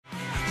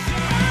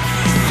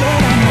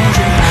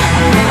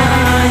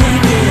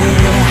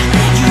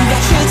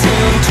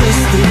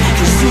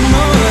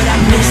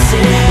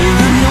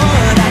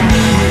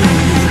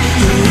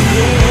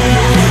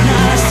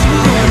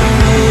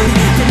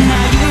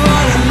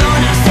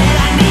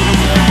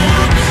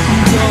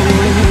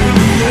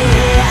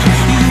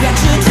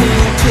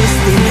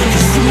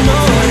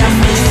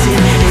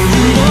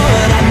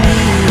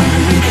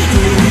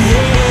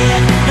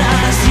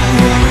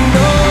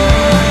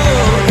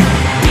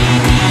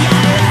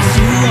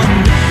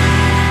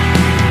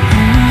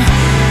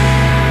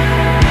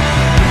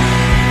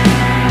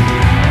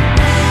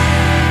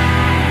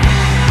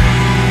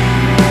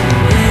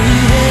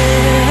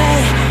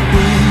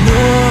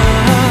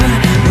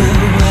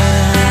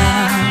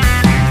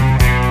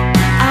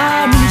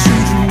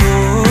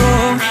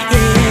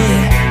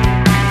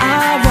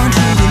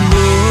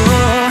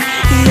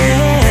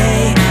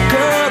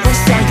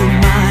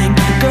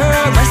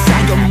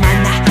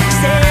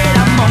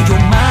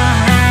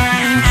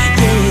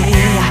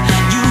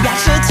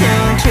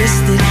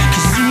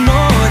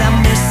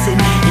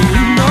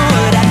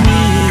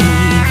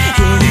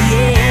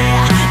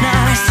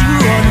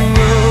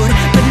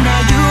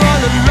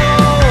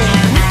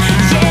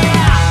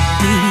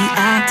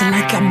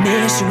like I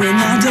miss you when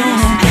I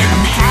don't.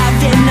 I'm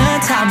having the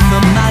time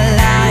of my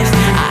life.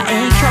 I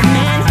ain't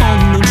coming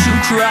home, don't you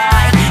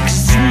cry,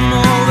 'cause you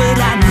know what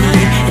I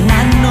need, and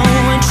I know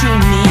what you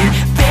need.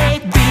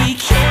 Baby,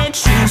 can't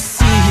you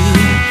see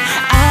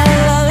I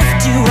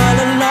loved you all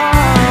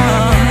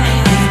along?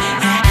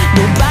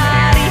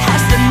 Nobody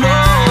has to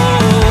know.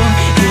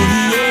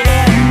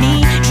 Yeah, I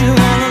need you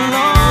all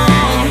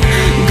along.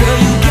 Girl,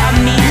 you got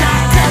me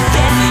locked up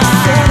in my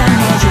head. I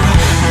know you're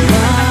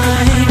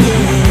mine,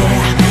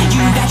 yeah.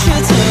 You got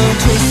your tongue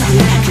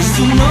twisted, 'cause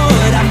you know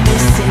what I'm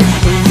missing,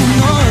 and you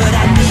know what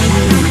I need.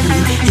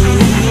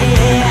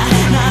 Yeah,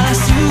 now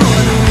that's you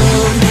on the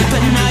road,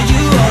 but now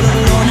you all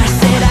alone. I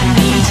said I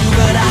need you,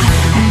 but I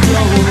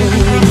don't.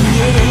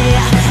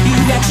 Yeah, you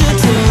got your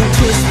tongue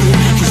twisted,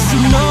 'cause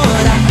you know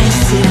what I'm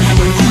missing,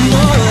 and you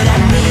know what I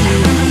need.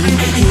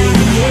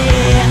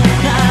 Yeah,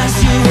 now that's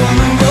you on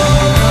the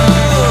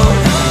road.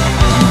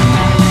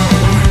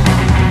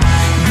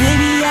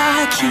 Baby, I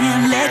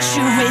can't let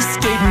you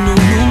escape, no,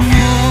 no,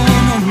 no,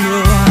 no, no.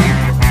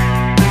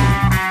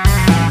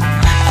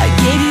 I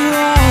gave you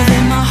all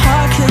that my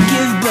heart could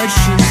give, but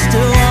you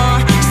still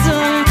want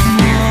some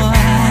more.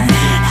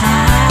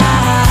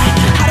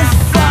 How the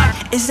fuck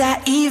is that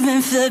even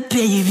fair,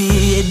 baby?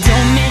 It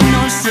don't make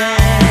no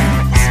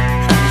sense.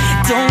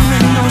 Don't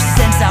make no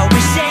sense. I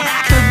wish that I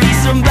could be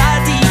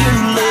somebody you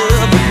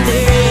love, but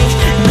there's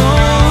no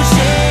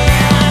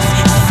chance.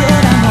 She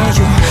said I know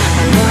you're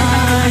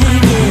mine,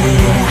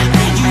 yeah.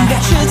 You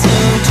got your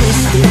tongue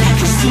twisted,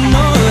 'cause you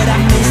know what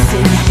I'm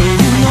missing, and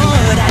you know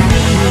what I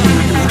need.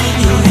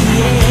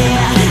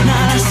 Yeah,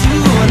 now that's you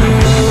on the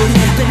road,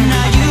 but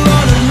now you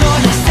all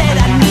alone. I said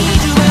I need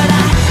you, but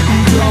I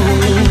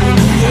don't.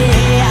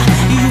 Yeah,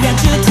 you got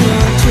your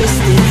tongue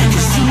twisted,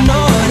 'cause you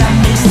know what I'm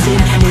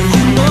missing, and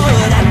you know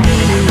what I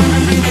need.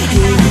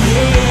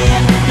 Yeah,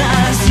 now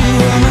that's you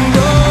on the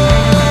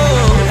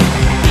road,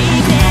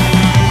 baby.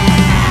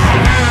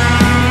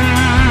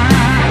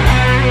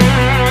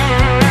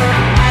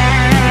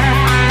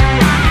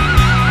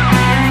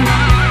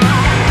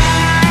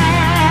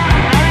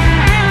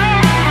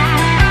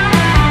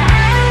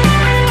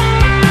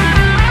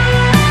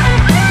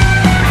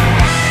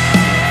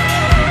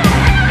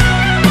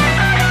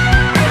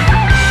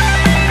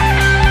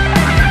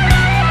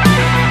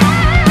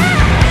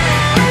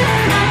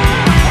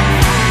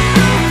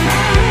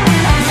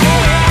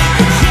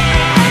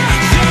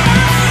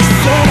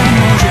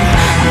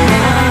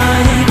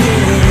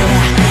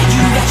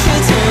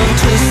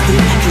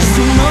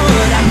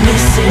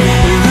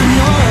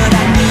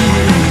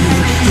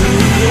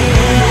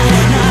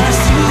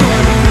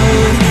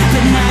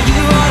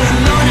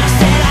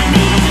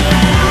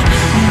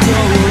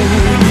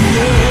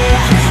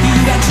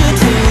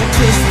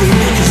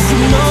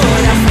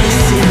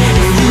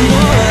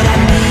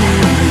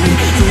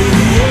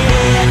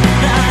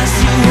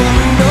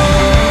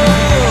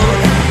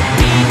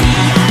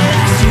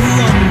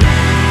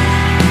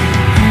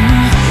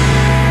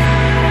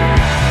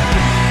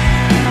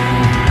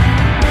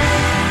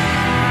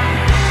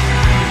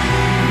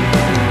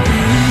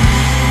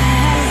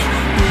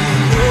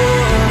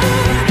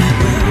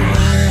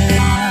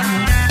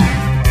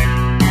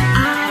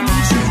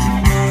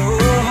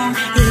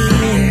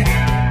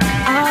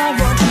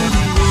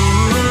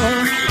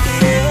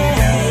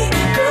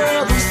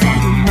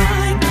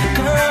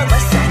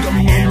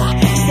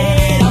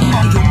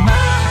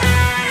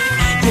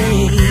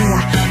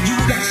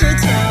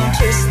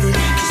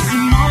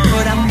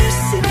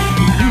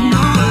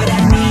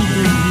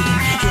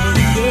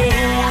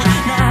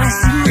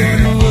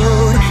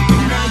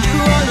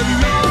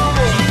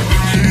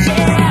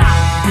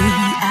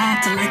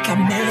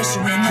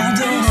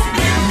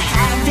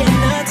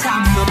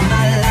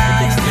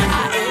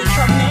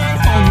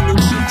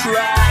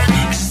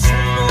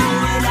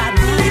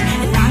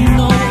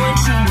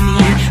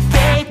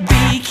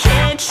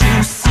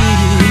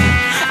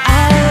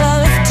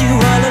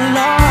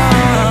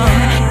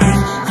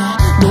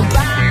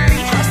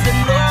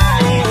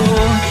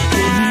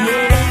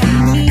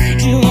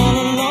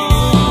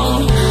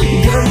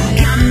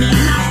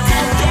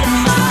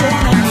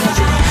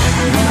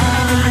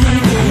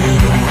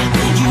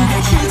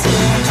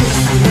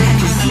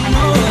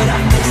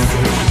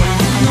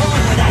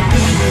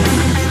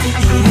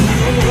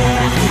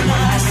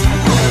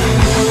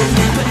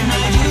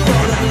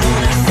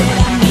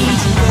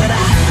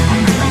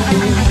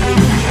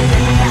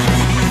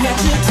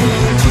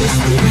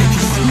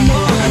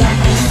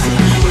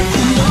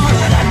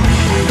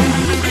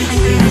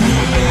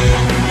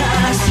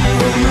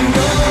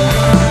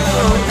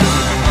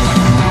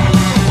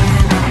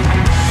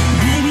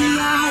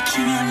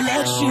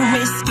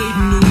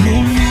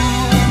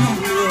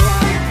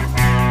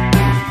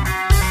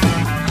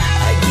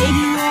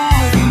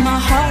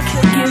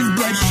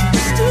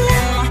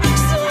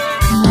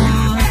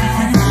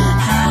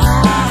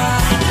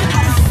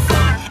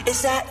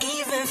 Is that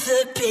even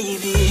fair,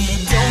 baby?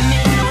 It don't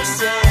make no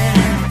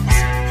sense.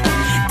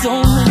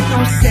 Don't make no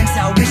sense.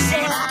 I wish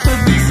that I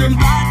could be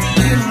somebody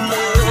you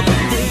love,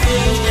 but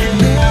there's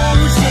no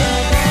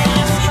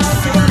chance. I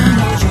said I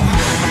know you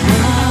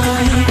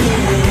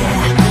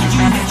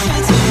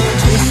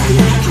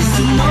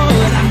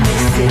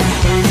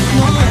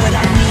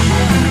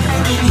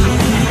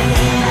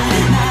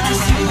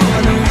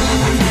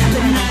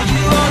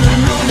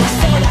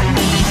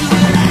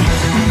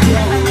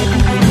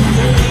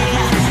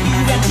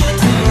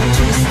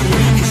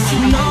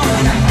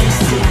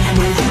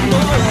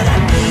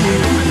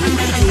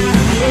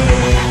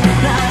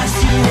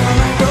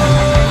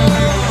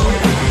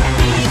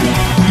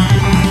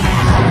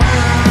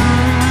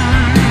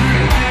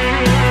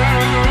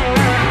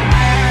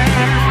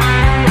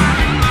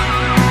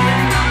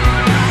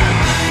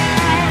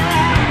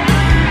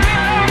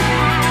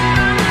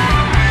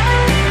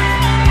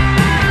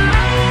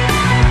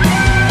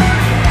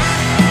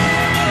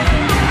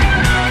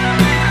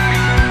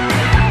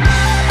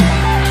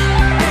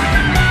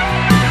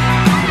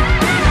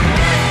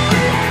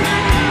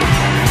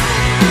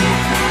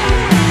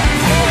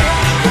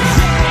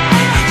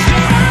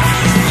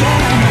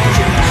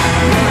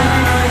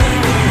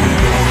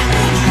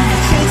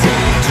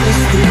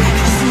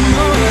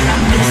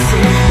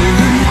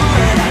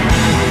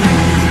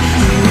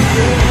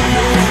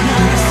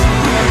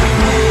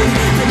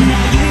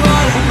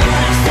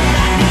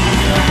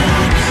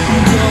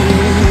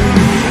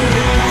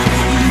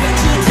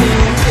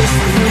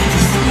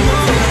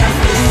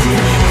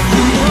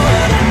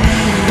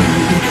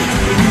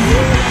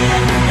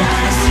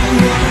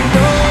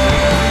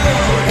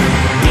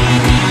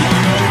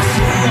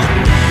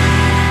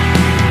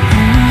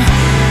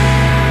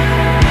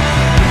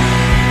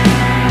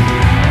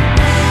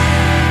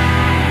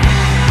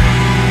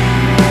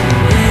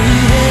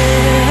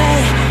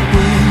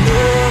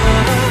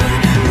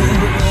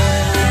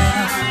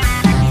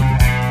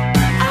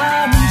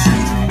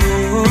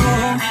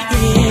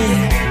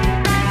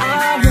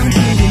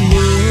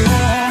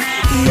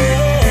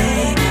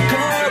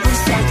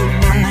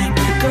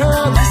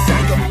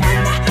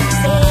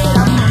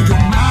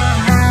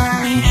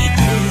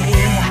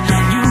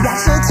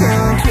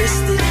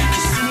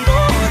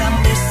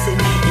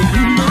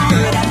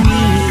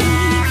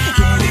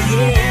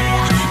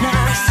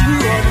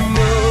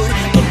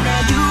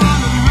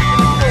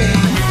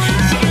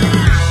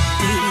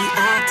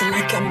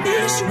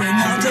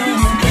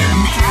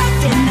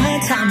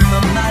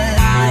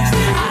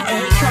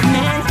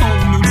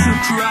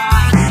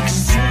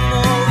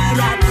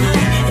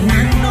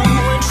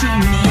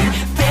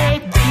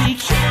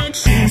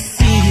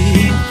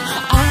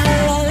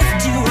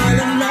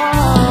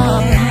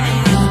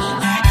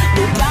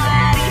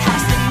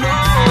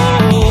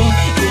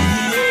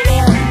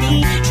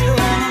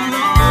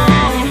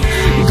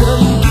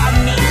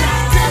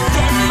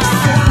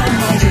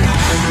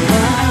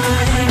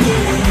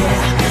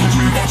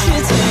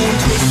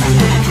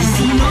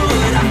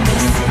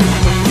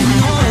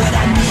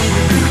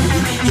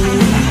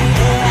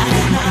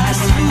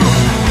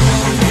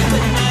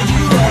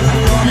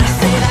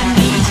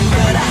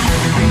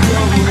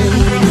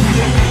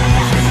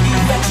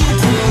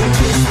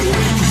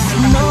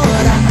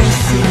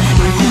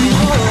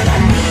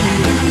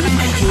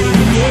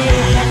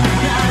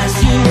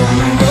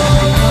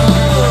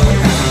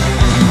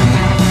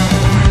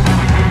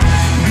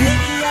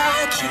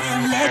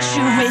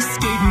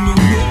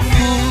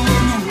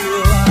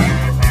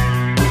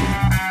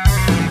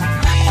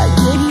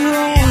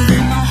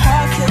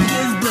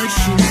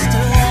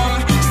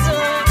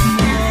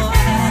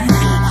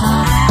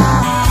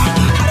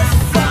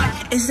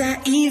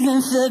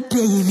even fair,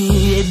 baby.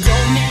 It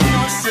don't make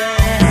no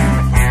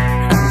sense.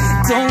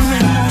 Don't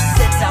make no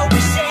sense. I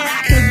wish that I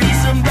could be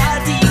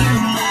somebody you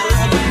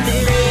love, but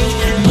there ain't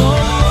no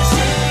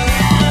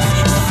chance.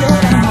 You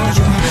said I know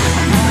you're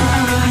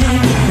mine,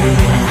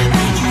 yeah.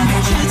 You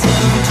got your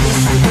tongue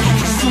twisted,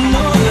 'cause you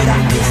know what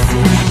I'm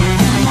missing, and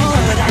you know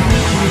what I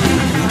need,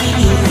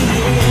 yeah.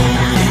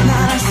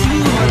 Now I see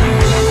you on the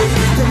road,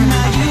 but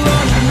now you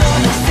all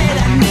alone. I said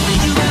I need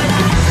you, but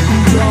I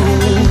don't,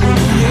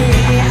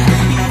 yeah.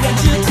 You got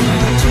your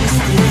tongue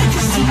twisted,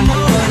 'cause you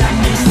know what I'm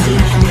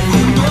missing, and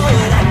you know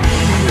what I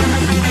need,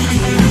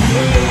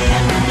 yeah.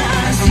 Now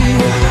I see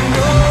you on the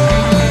road.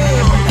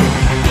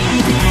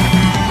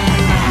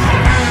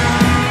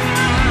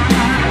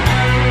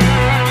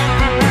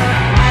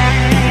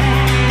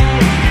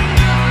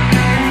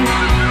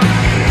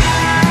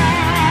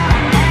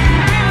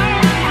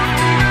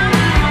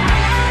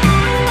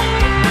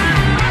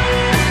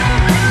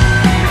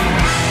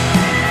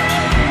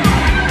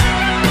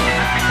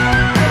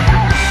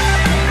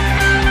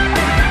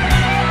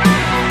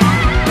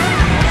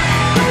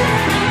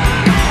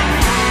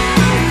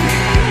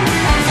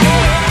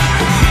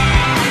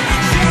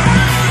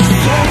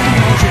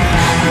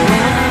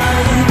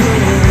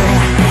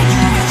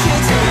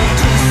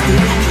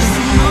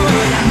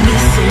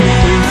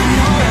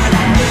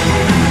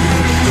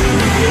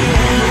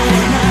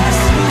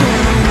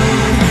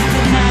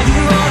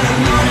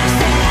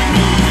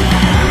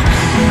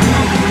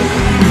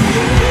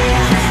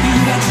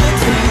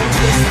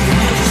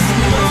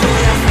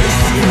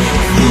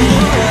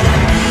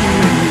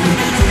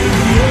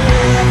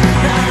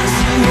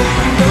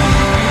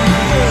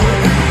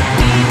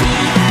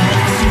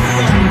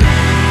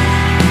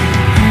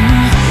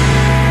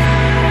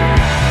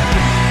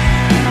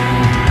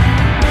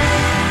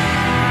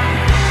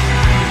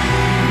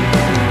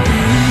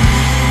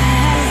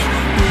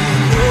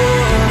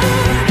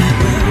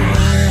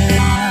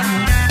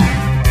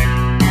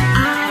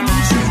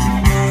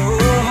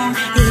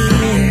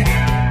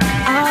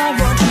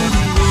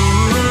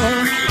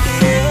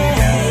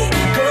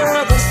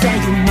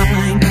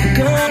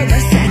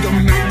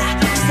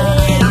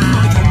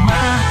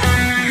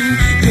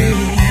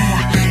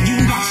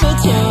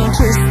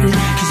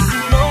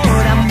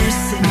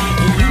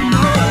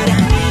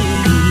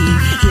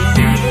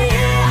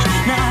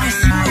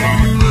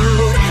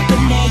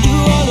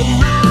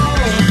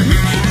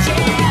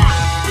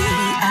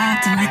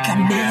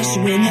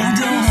 When you're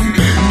done,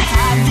 I'm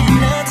having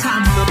the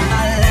time of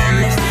my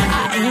life.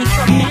 I ain't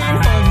coming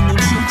home,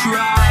 don't you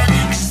cry,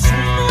 'cause you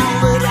know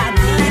what I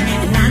need,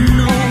 and I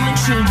know what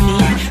you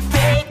need.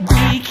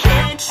 Baby,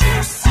 can't you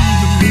see?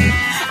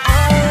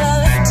 I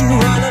loved you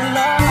all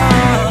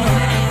along.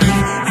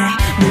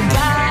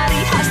 Nobody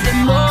has to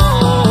know.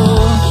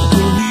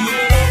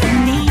 Yeah, I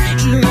need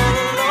you all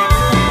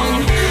along.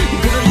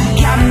 Girl, you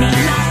got me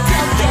locked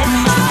up in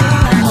my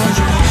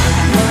soul.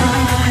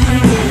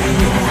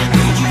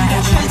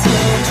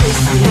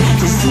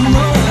 Cause you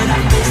know what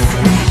I'm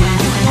missing, and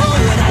you know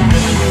what I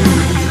need,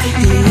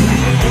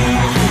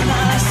 yeah.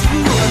 Now I see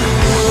you all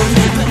alone,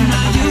 but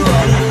now you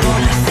all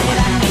alone. I said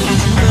I need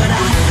you, but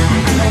I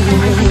don't,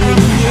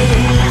 yeah.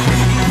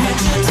 You got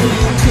your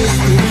tongue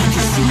twisted,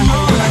 'cause you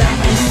know what I'm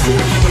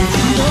missing, and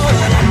you know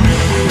what I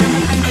need,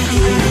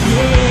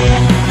 yeah.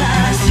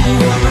 Now I see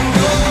you all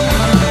alone.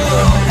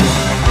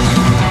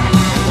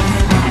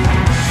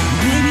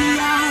 Baby,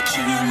 I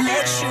can't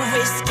let you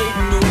risk it,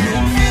 no,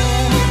 no, no.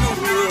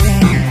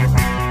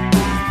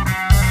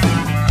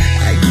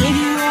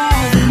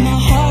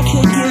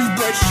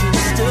 But you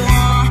still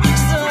want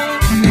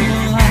some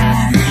more.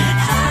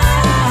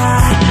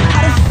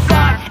 How the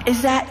fuck is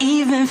that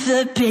even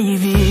fair,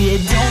 baby?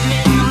 It don't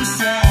make no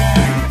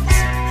sense.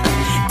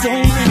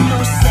 Don't make no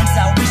sense.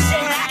 I wish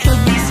that I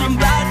could be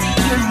somebody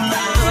you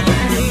love, but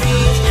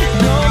there's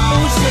no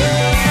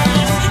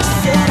chance. She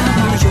said I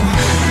know you're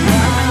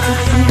mine,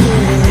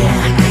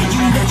 yeah.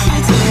 You got your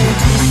tongue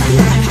twisted,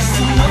 'cause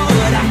you know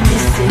what I'm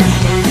missing,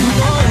 and you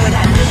know what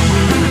I need,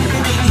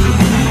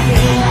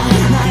 yeah.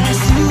 Now I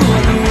see you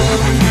on the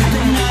road,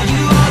 but now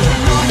you all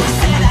alone. I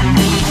said I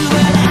need you,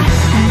 but I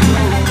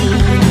don't,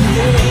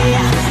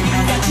 yeah. You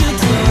got your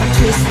tongue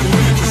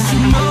twisted.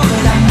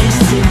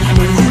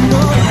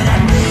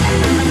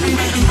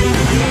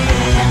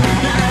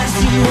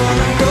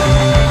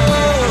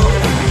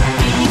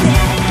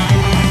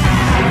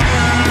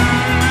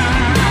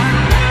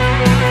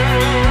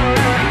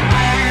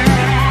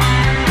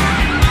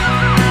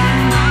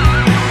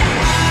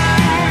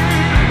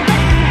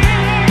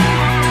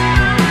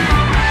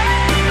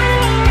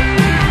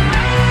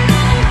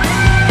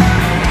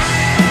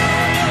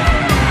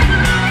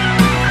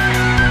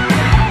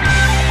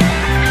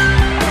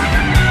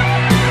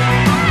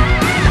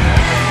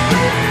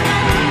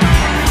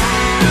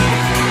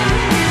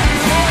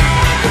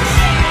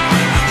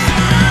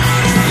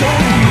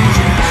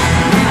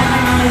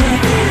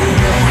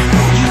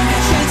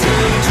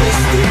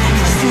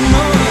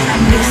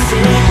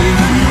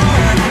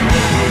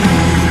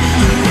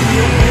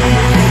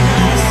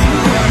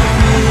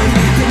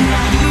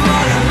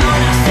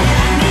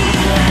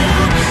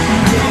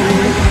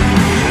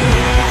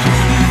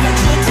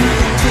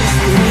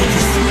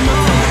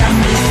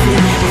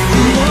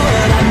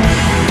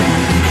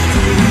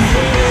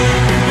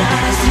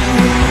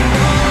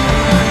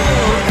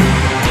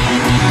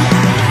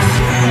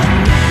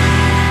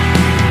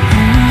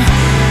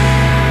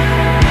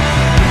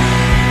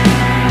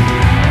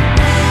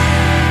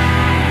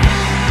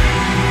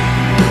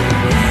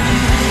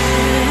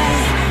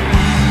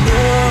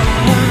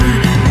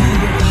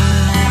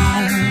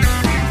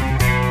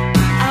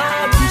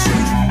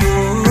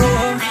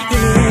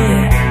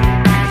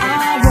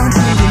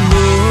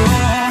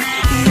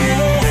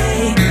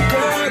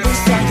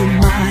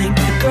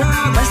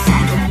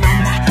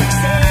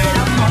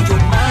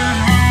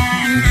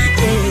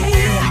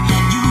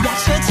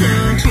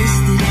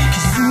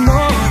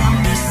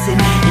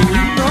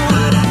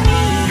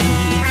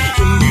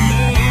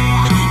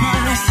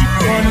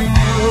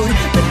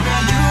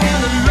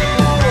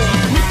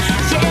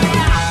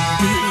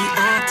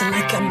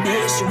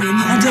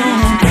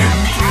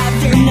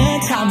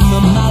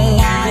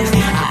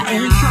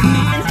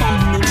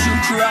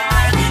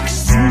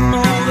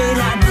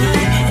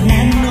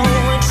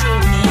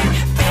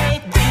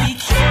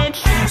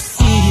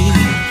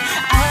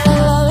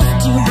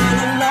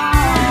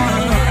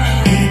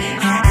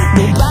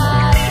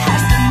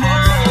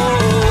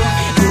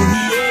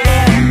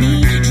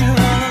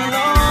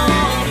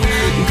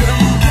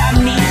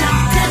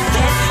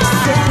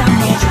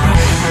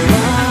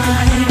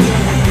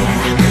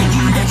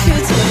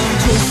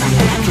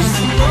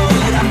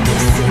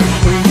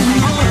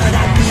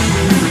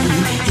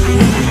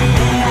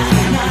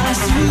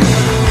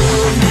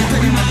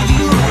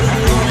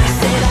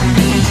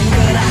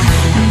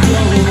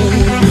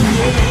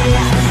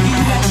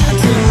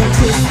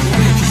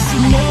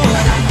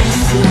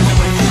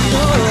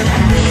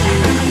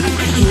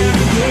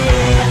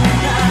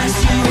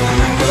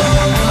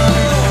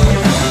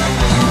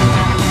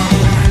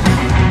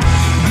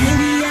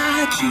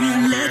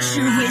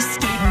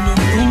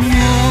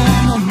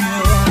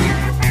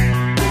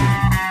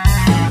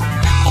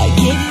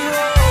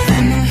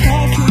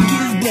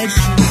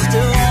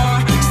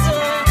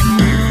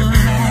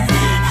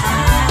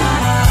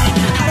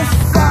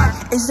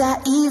 Is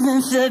that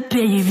even fair,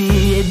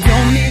 baby? It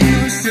don't make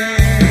no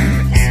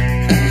sense.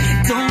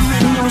 Don't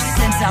make no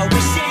sense. I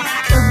wish that I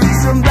could be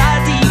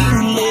somebody you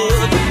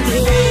love, but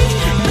there's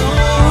no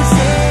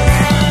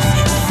sense.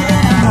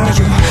 Said I'm on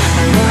your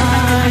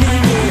mind,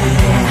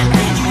 yeah.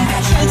 You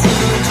got your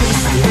tongue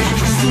twisted,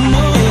 'cause you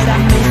know what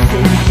I'm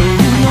missing, and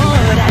you know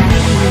what I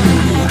need.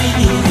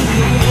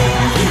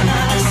 Yeah,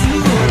 I see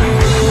you on the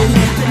road,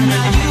 but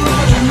now you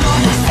all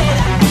alone. I said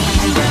I need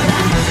you, but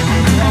I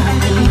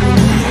don't.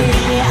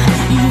 Yeah,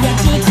 you got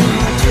your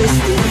tongue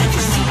twisted,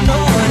 'cause you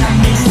know what I'm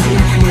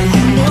missing, and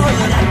you know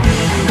what I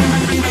need.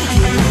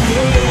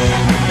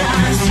 Yeah,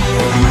 I see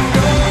you on the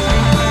road.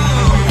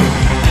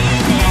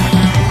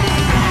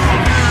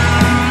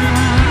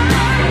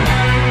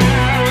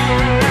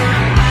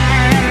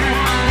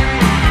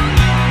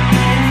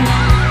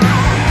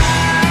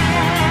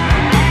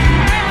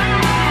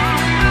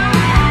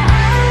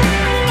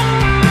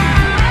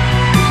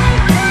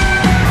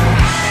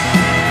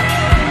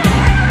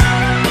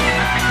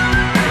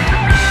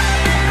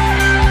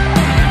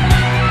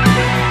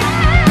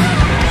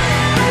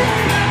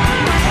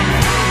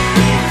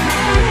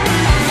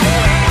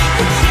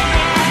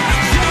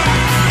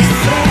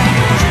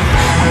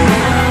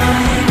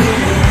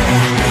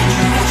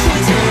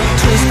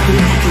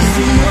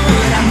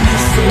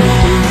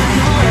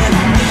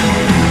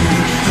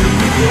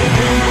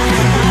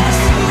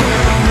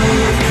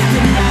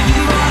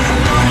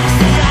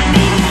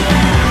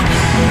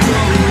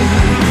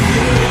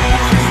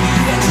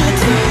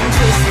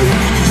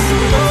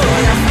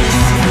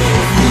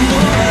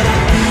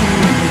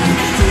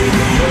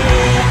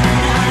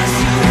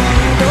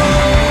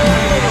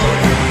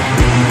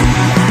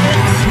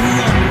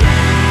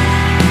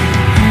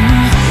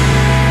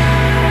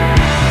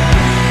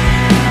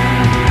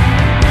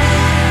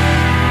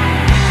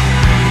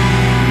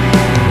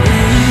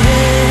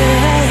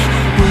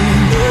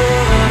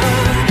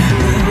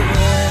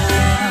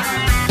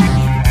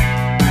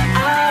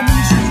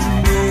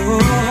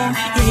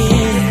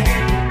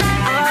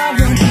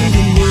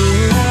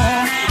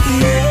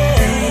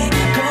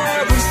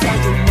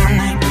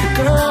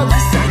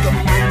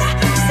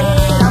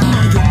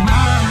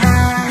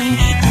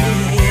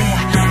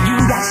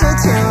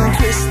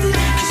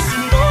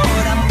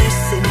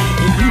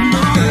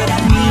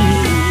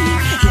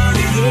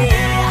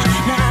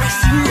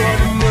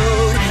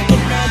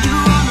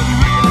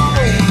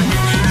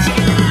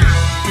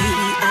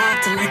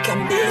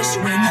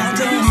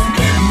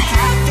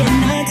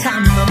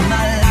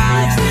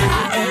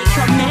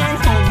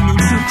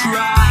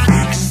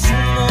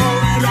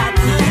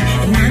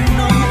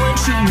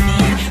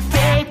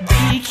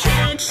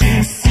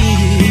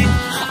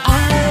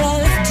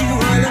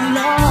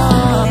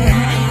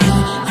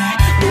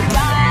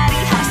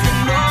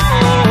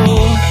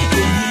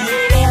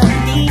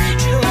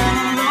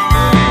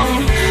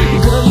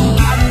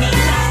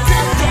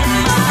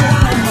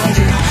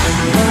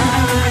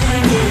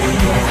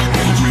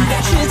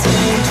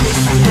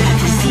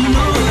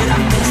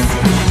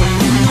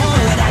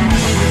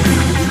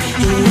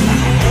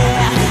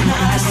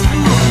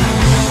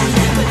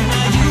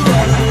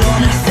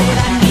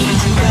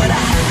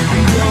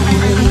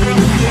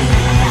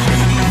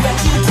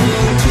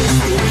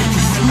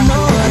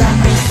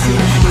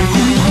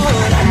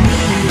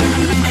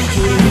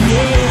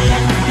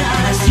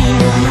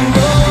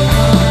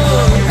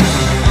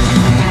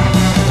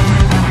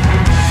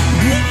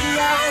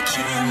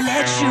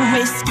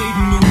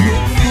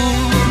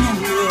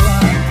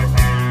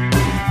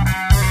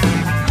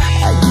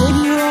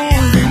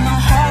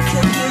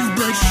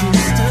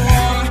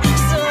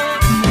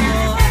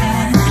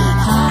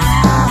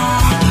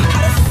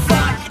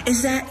 Is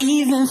that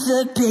even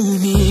fair,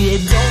 baby?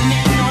 It don't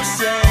make no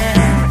sense.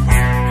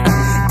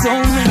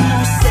 Don't make no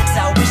sense.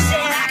 I wish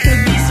that I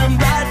could be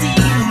somebody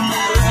you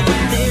love,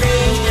 but there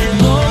ain't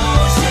no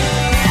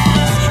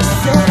chance.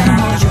 Said I'm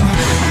on your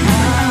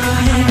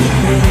mind,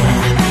 yeah.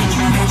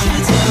 You got your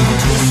tongue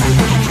twisted,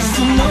 'cause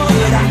you know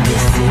what I'm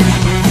missing,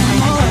 and you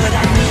know what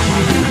I need.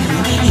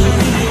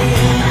 Yeah,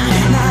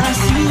 now I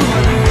see you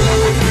on the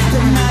road,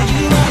 but now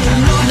you all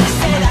alone. I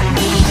said I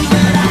need you,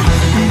 but I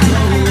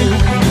don't.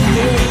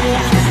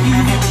 Yeah, you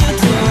got your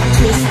tongue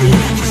twisted,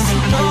 'cause you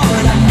know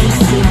what I'm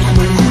missing,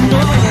 and you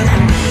know what I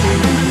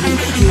need.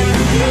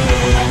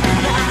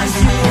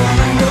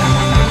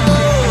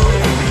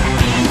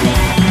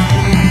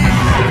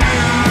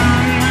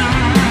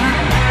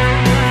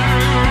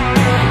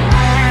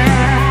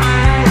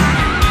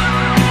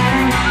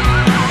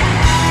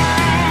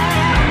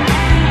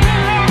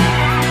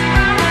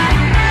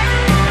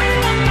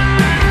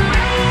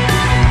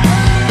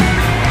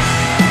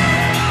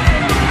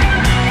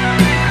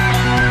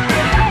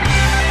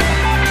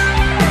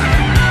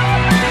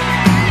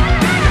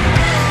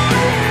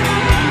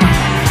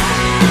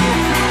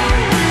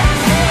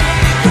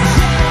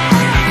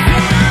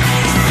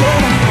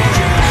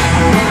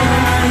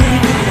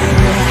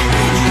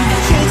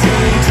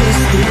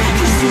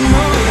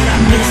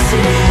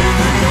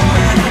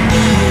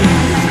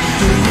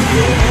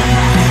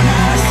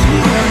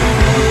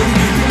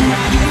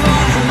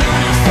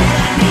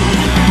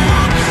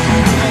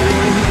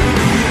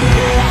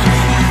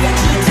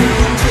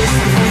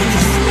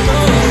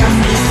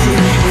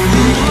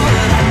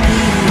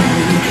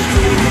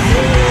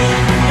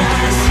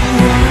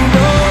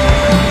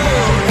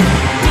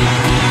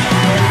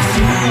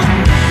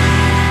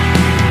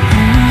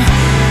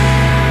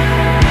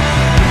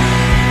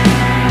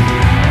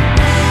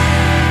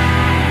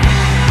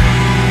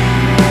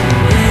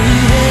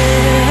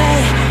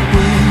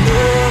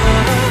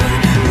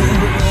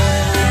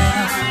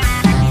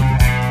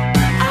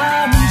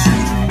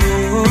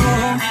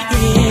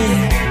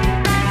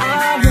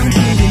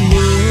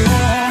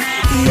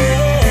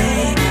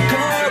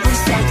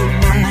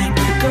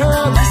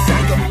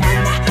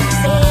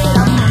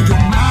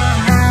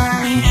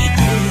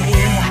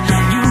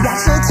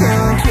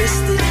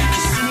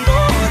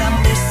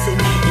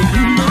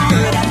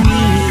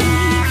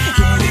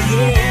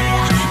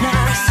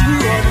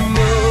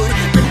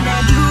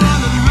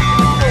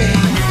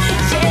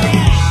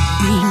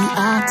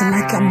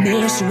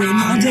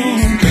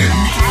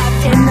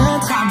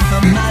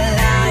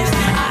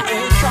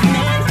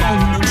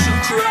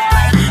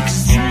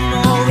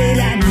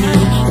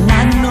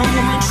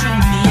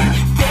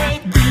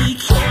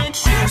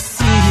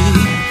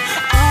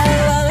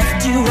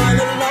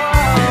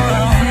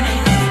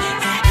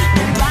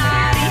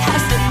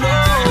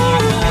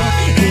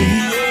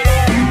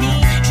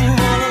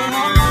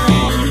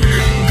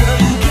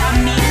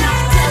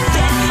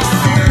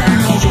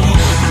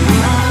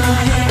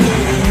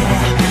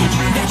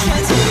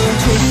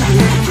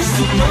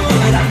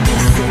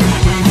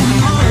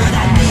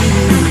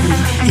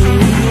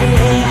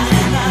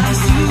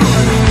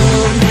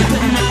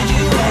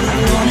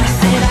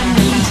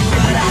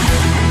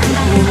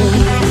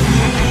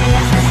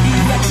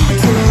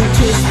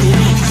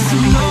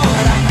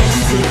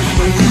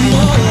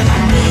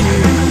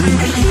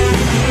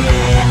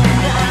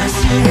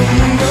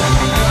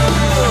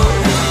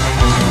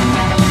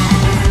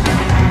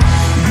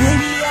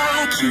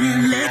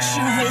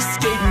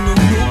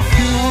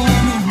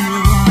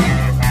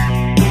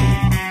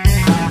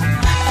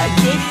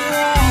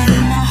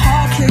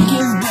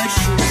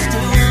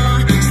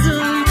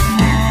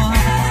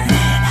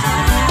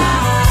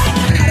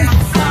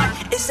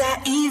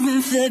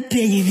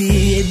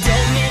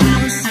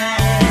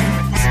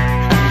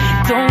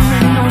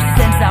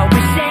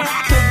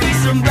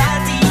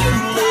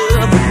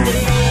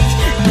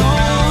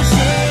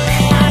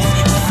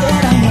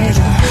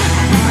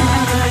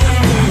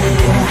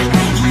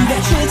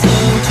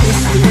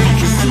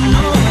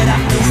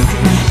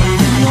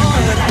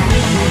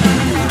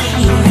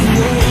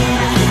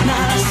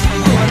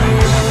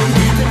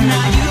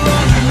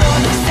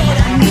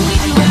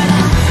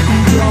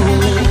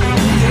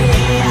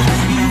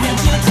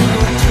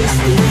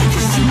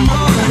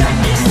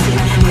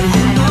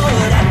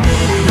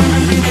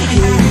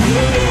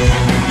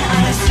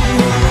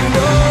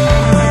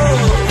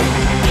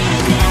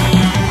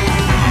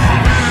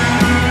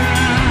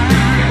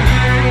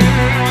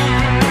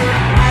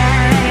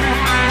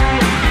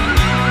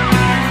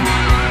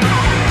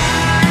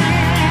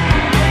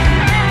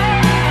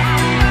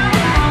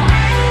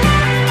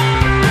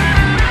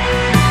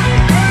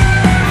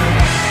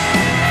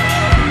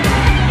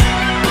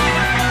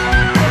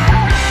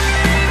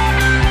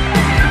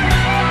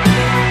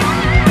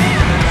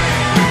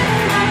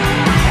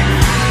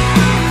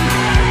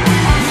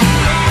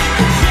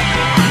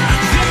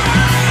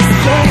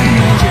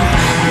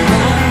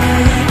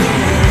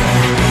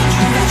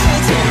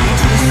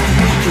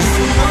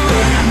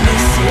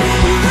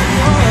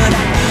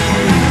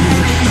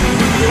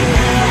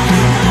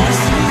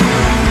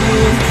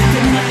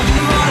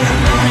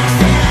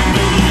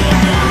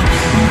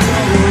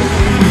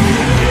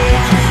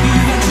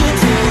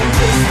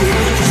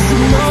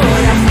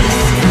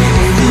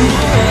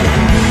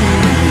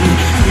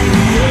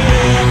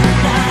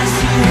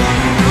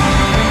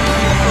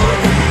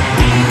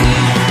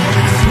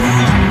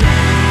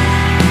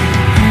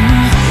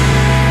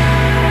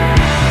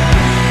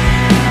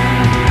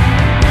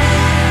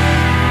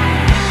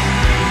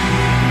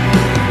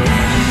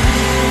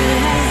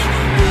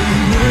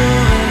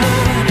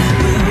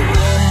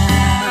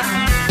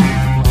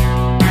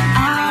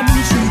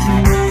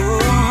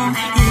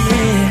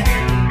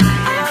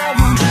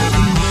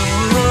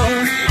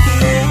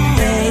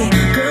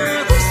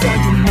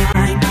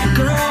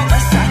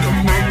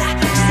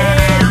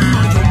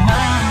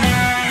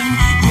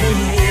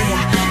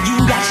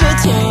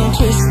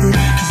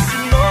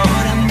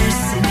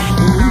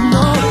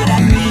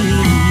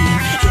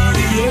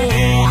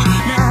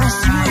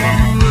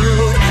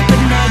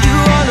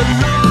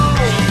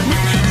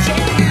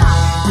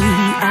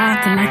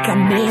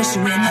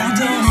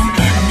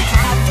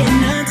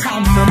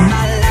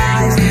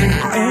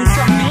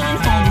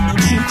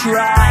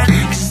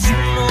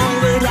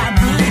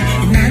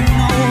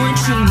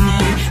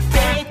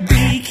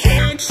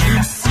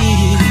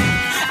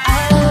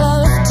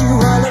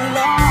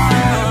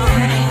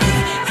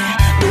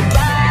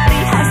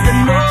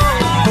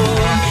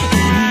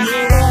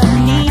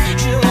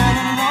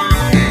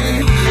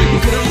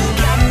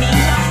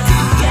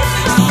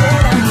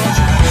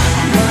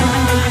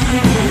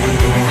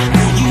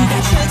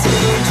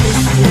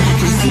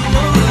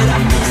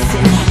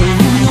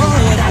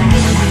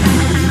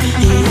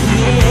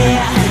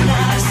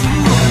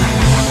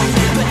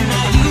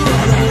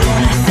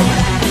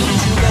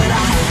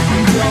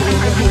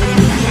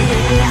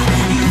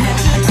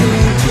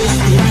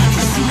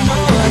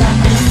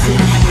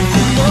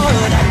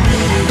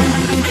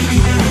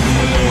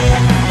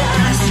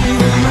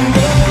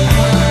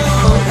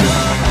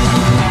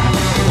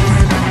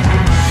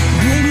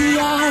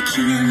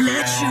 can't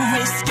let you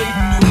escape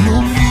me no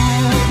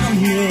more.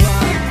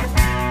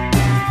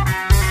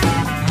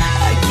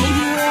 I gave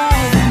you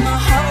all that my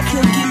heart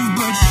could give,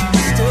 but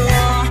you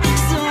stole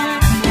some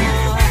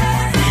more.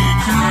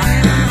 How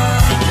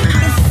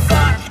the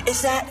fuck is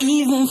that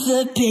even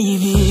fair,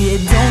 baby?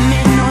 It don't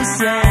make no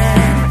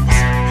sense.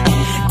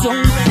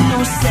 Don't make no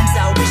sense.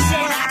 I wish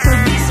that I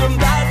could be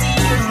somebody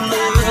you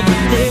love, but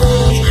there's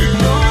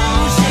no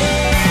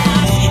chance.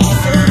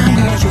 So don't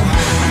go your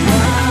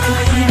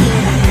mind,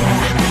 yeah.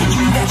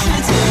 You got your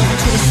tongue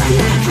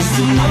twisted, 'cause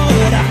you know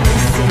what I'm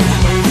missing,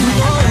 and you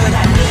know what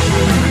I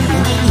need.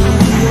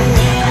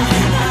 Yeah,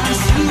 I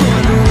see you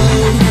on the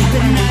road,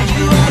 but now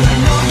you all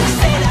alone. You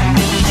say I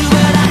need you,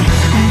 but I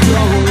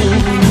don't.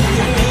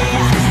 Yeah,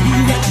 you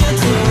got your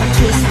tongue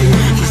twisted,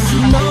 'cause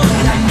you know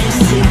what I'm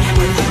missing,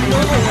 and you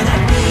know what I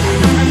need.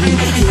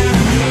 Yeah,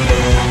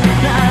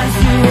 now I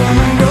see you on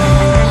the road.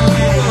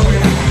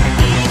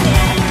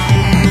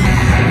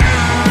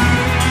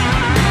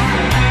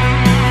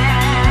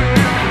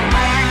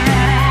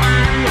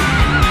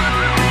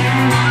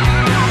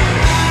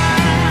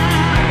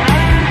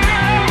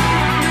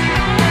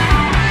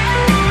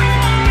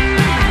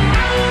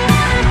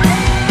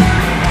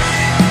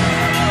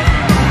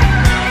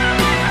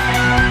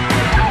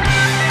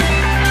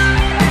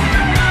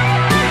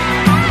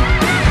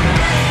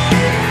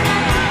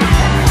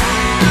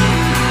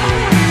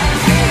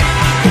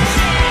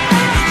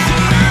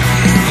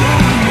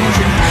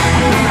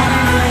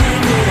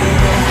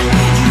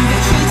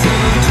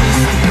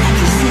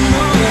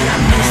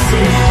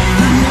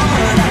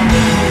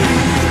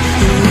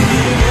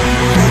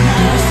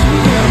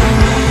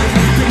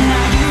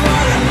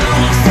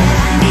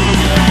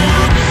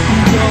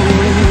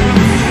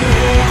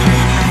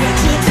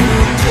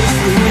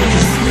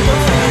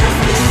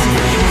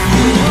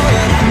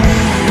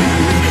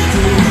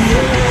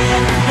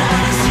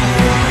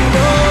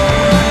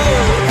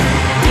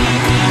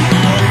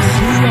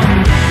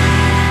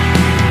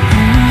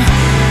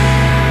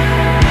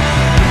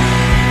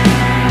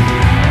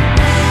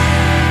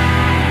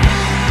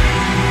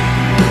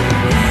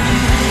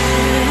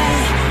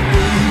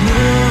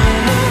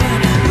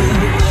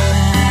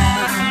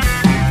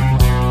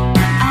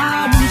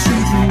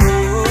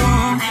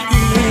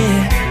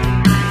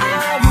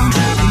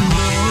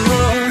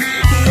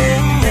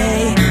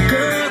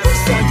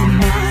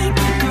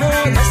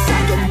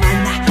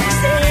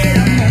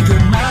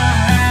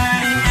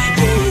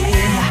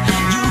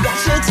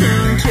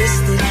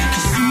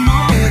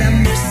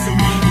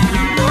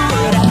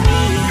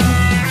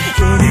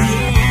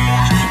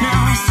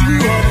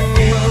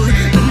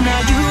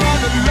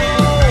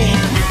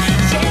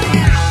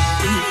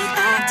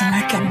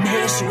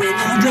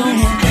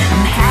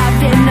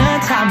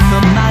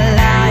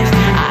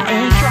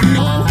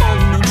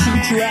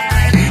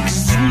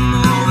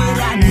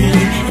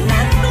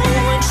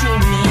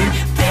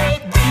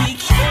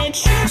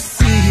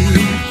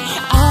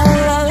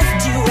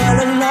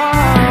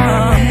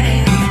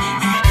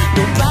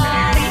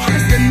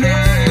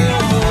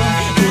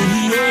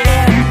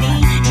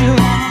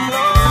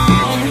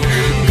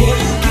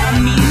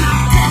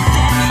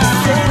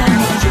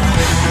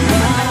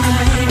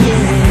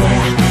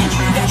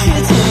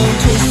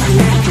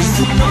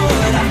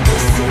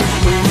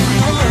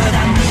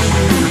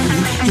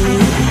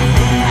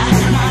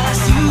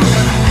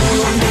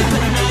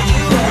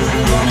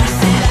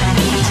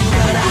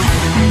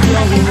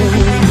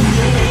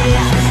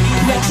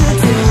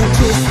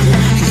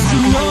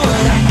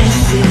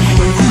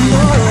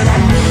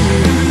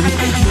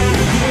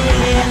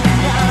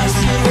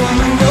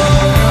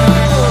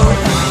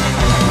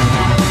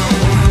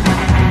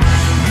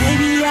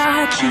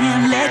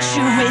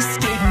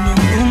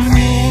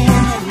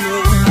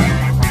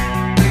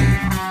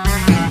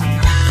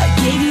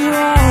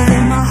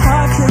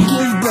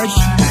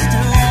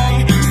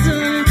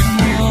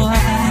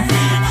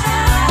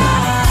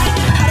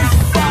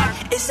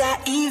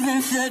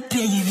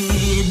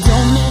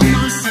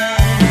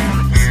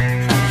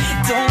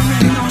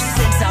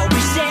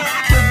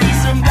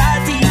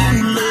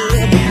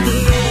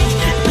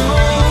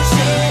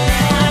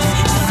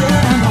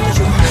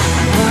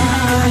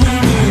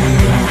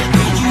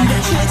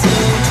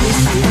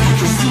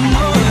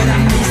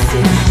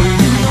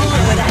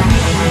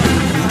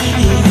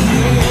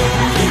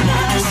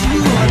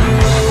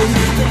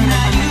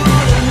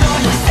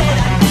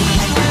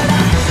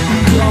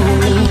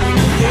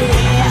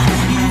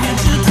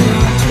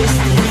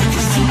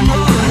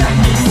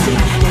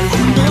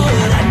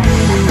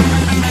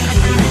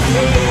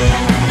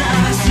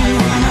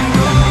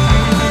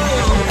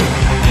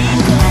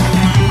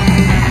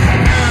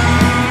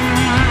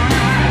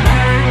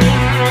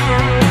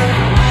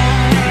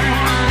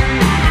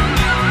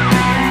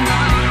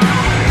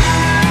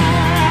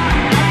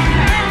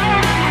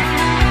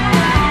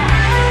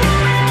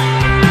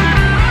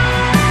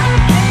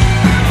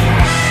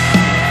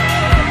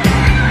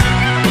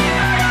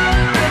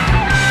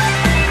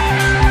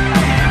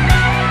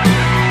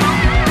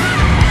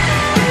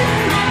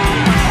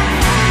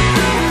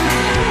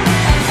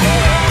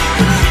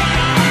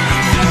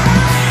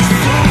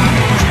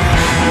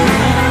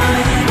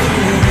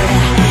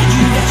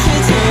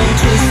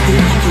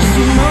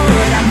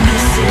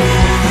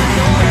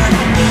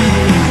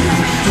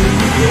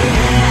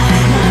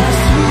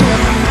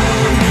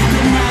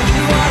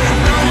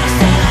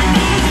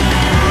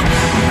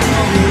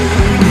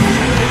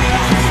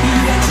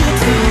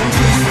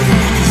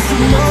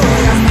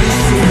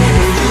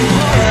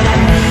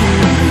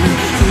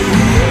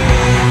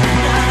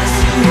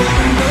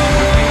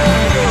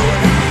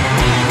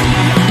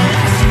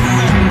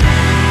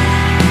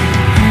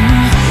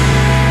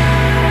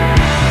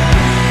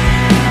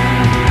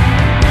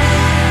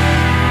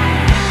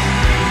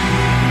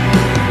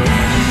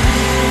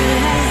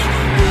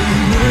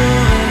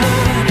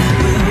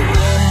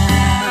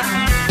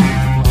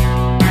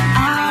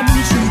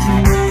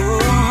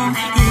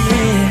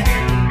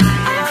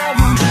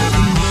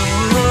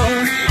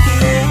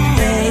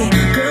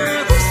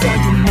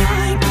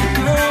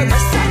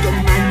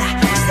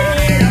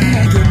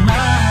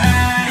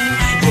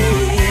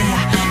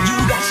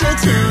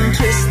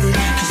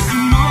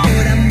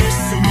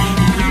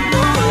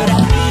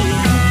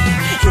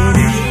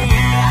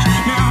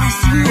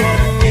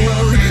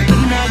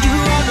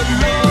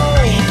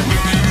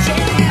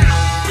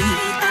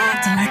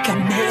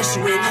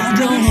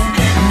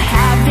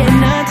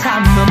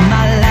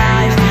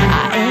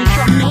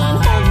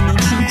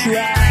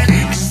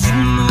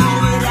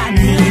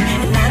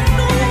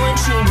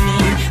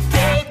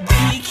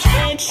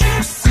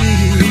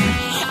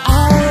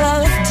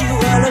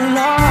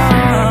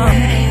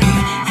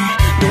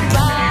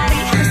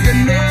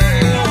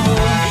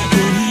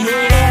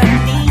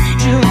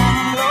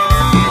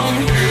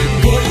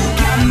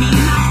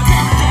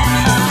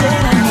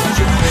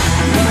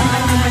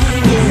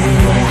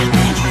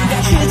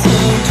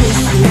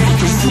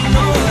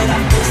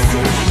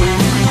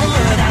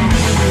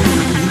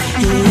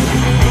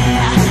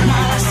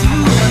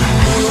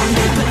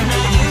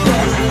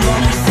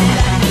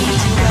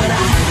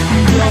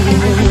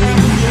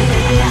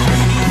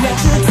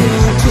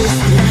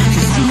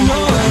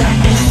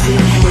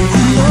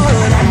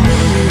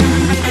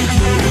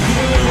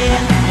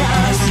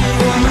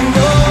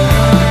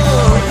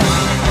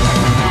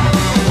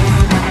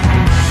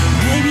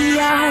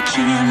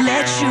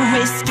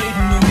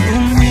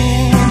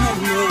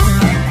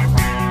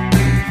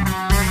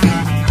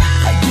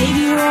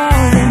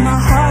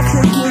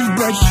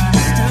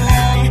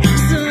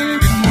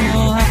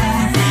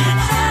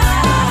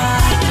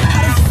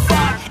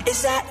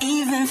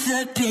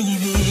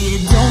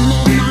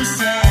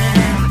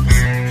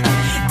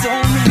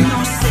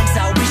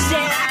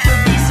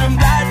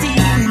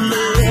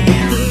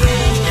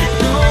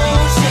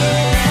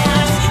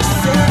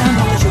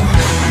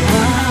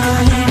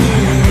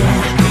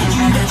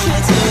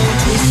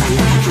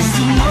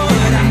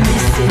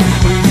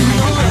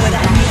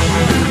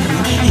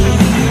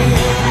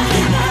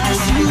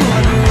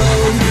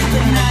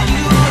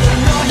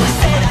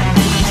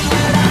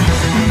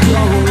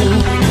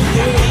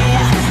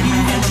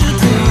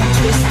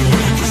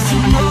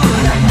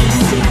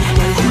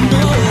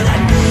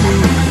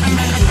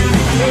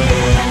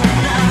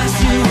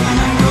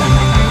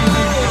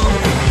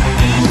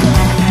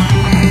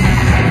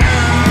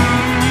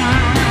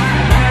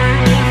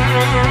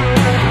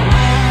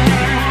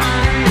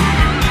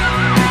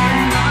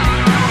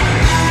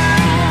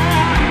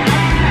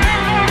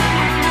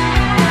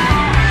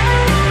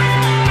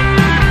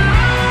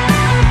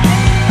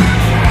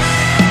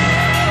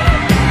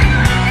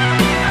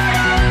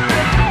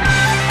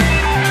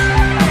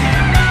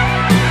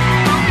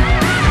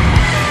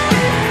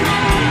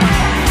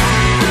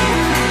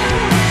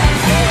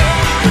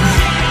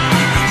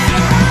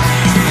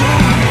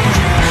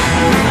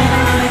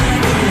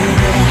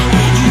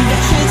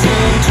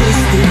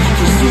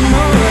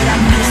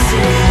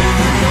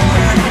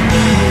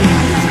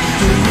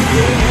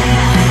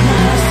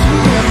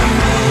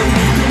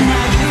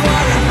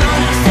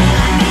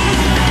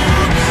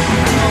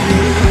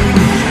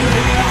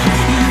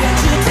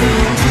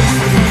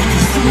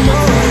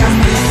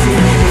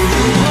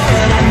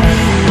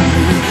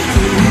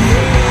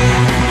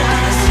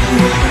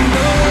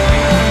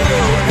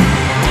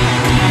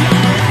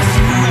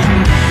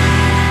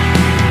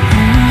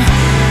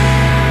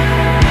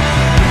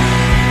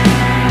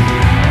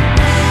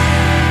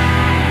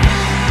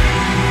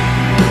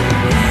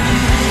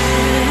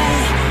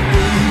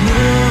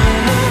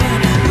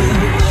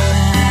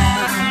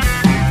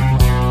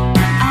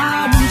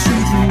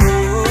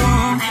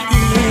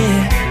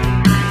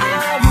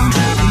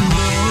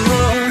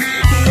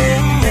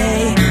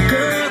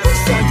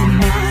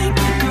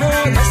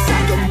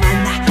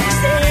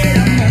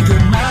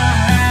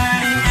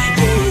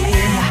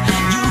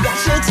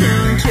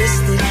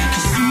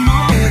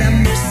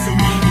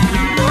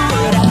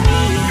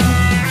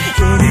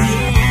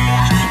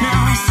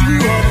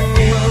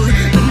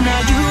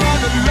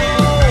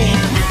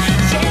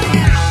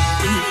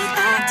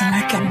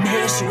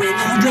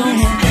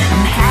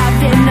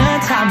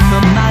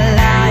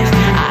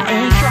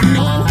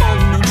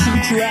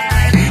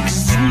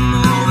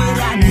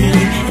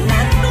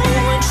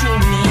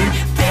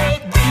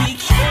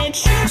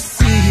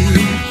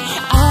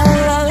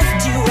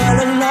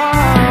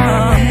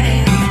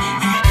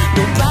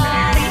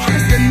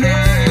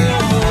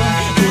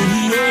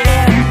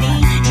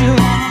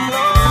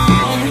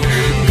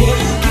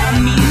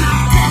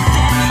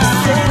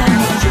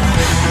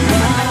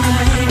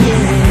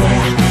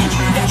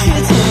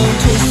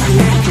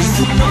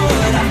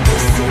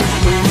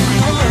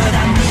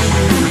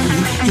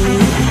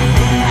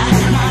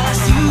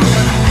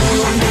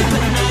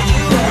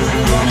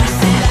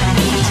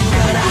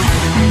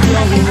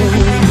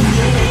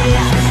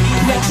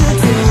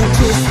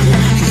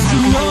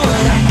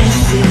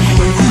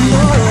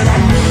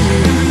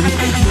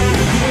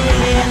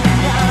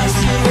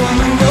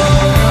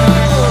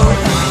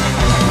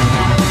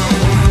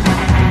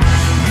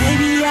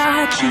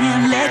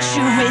 let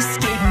you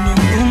escape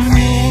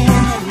me.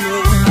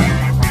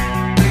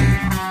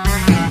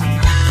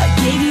 I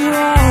gave you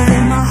all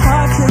that my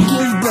heart could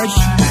give, but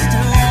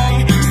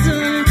you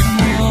still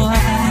more.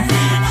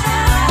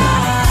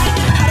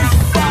 How the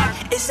fuck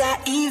is that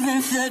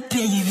even fair,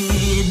 baby?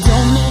 It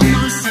don't make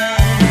no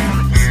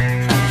sense.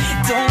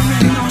 Don't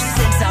make no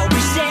sense. I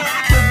wish that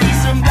I could be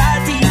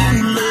somebody you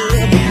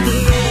love,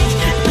 but there's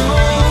no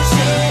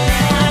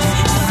chance.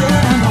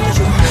 Said I know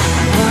you're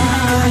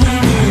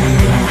running.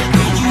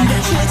 You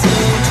got your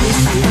tongue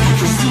twisted,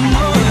 'cause you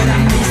know what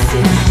I'm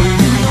missing, and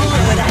you know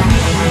what I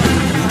need.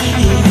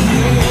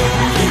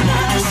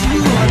 Now that you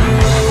on the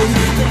road,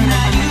 but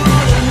now you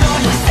all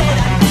alone. You said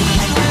I need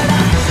you, but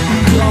I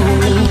don't.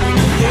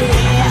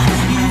 Yeah,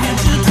 you got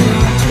your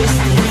tongue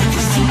twisted,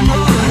 'cause you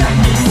know what I'm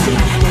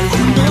missing, and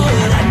you know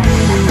what I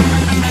need.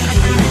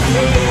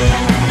 Yeah,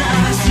 now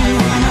that you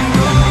on the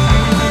road.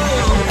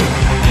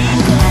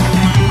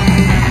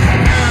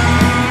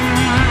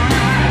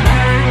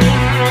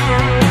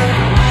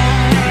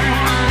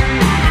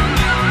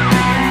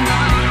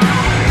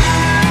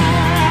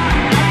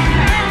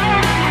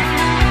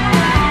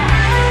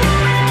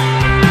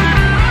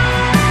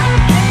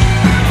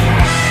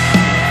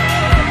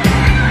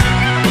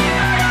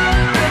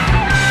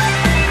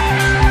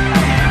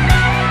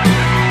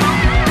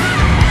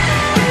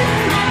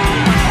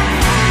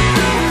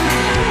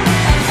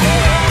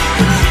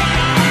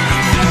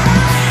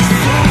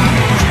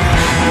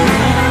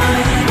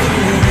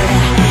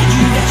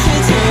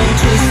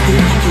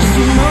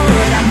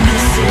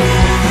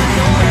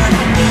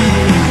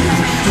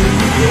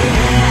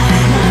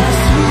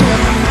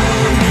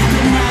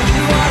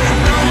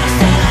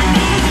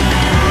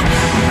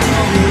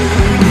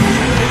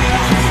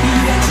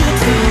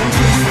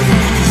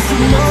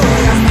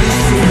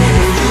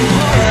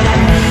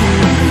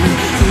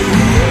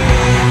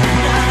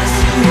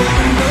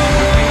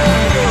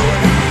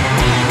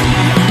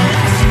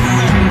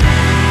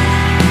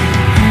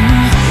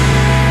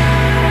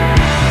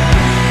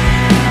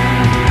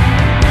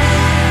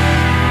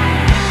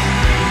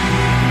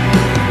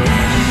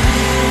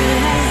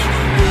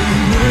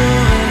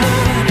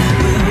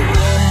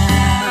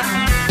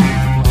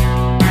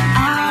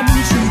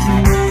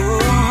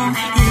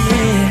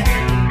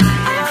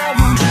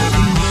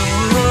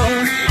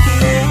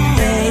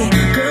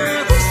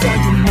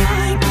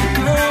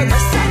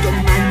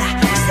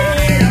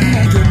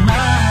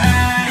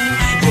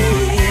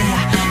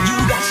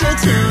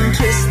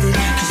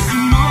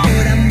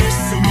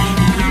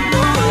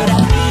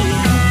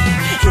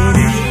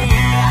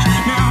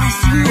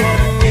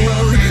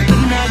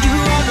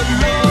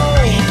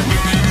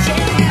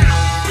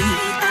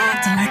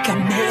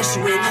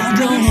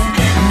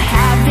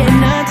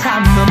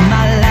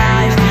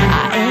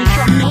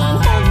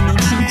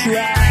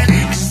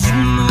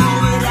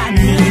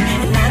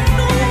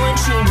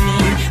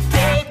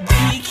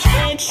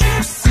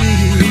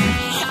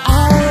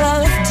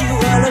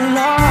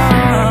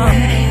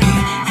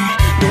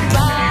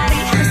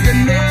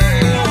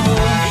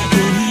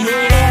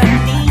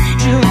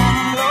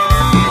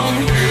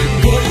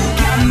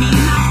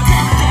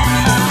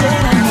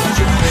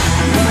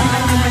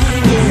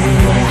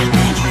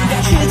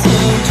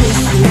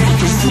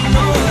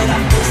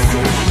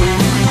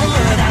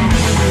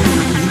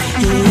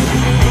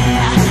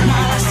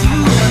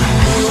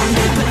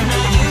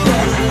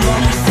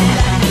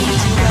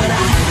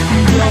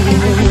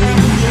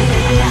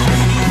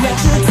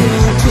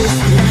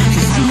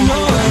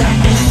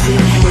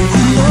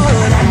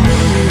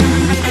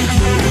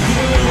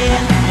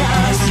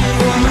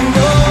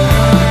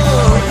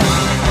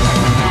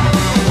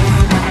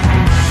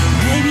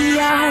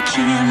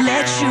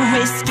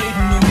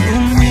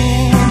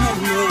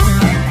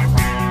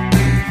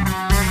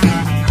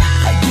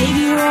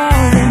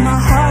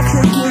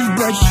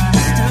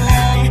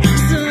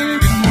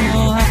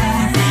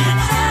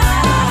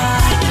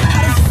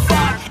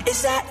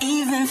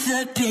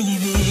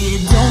 Baby,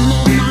 it don't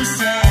make no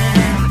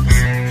sense.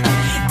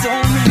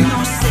 Don't make no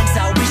sense.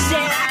 I wish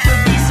that I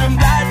could be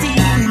somebody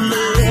you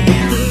love,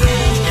 but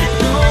there's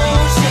no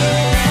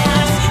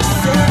chance.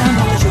 Said I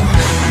know you're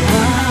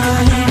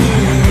running.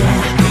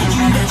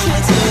 You got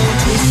your tongue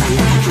twisted,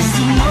 'cause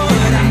you know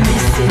what I'm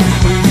missing,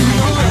 and you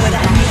know what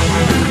I need.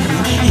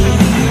 Yeah,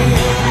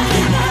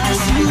 now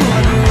that you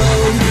on the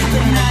road,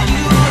 but now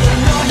you all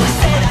alone. You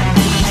said I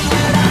need you,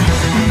 but I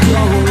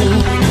don't.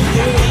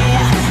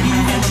 Yeah, you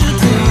got your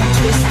tongue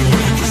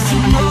twisted.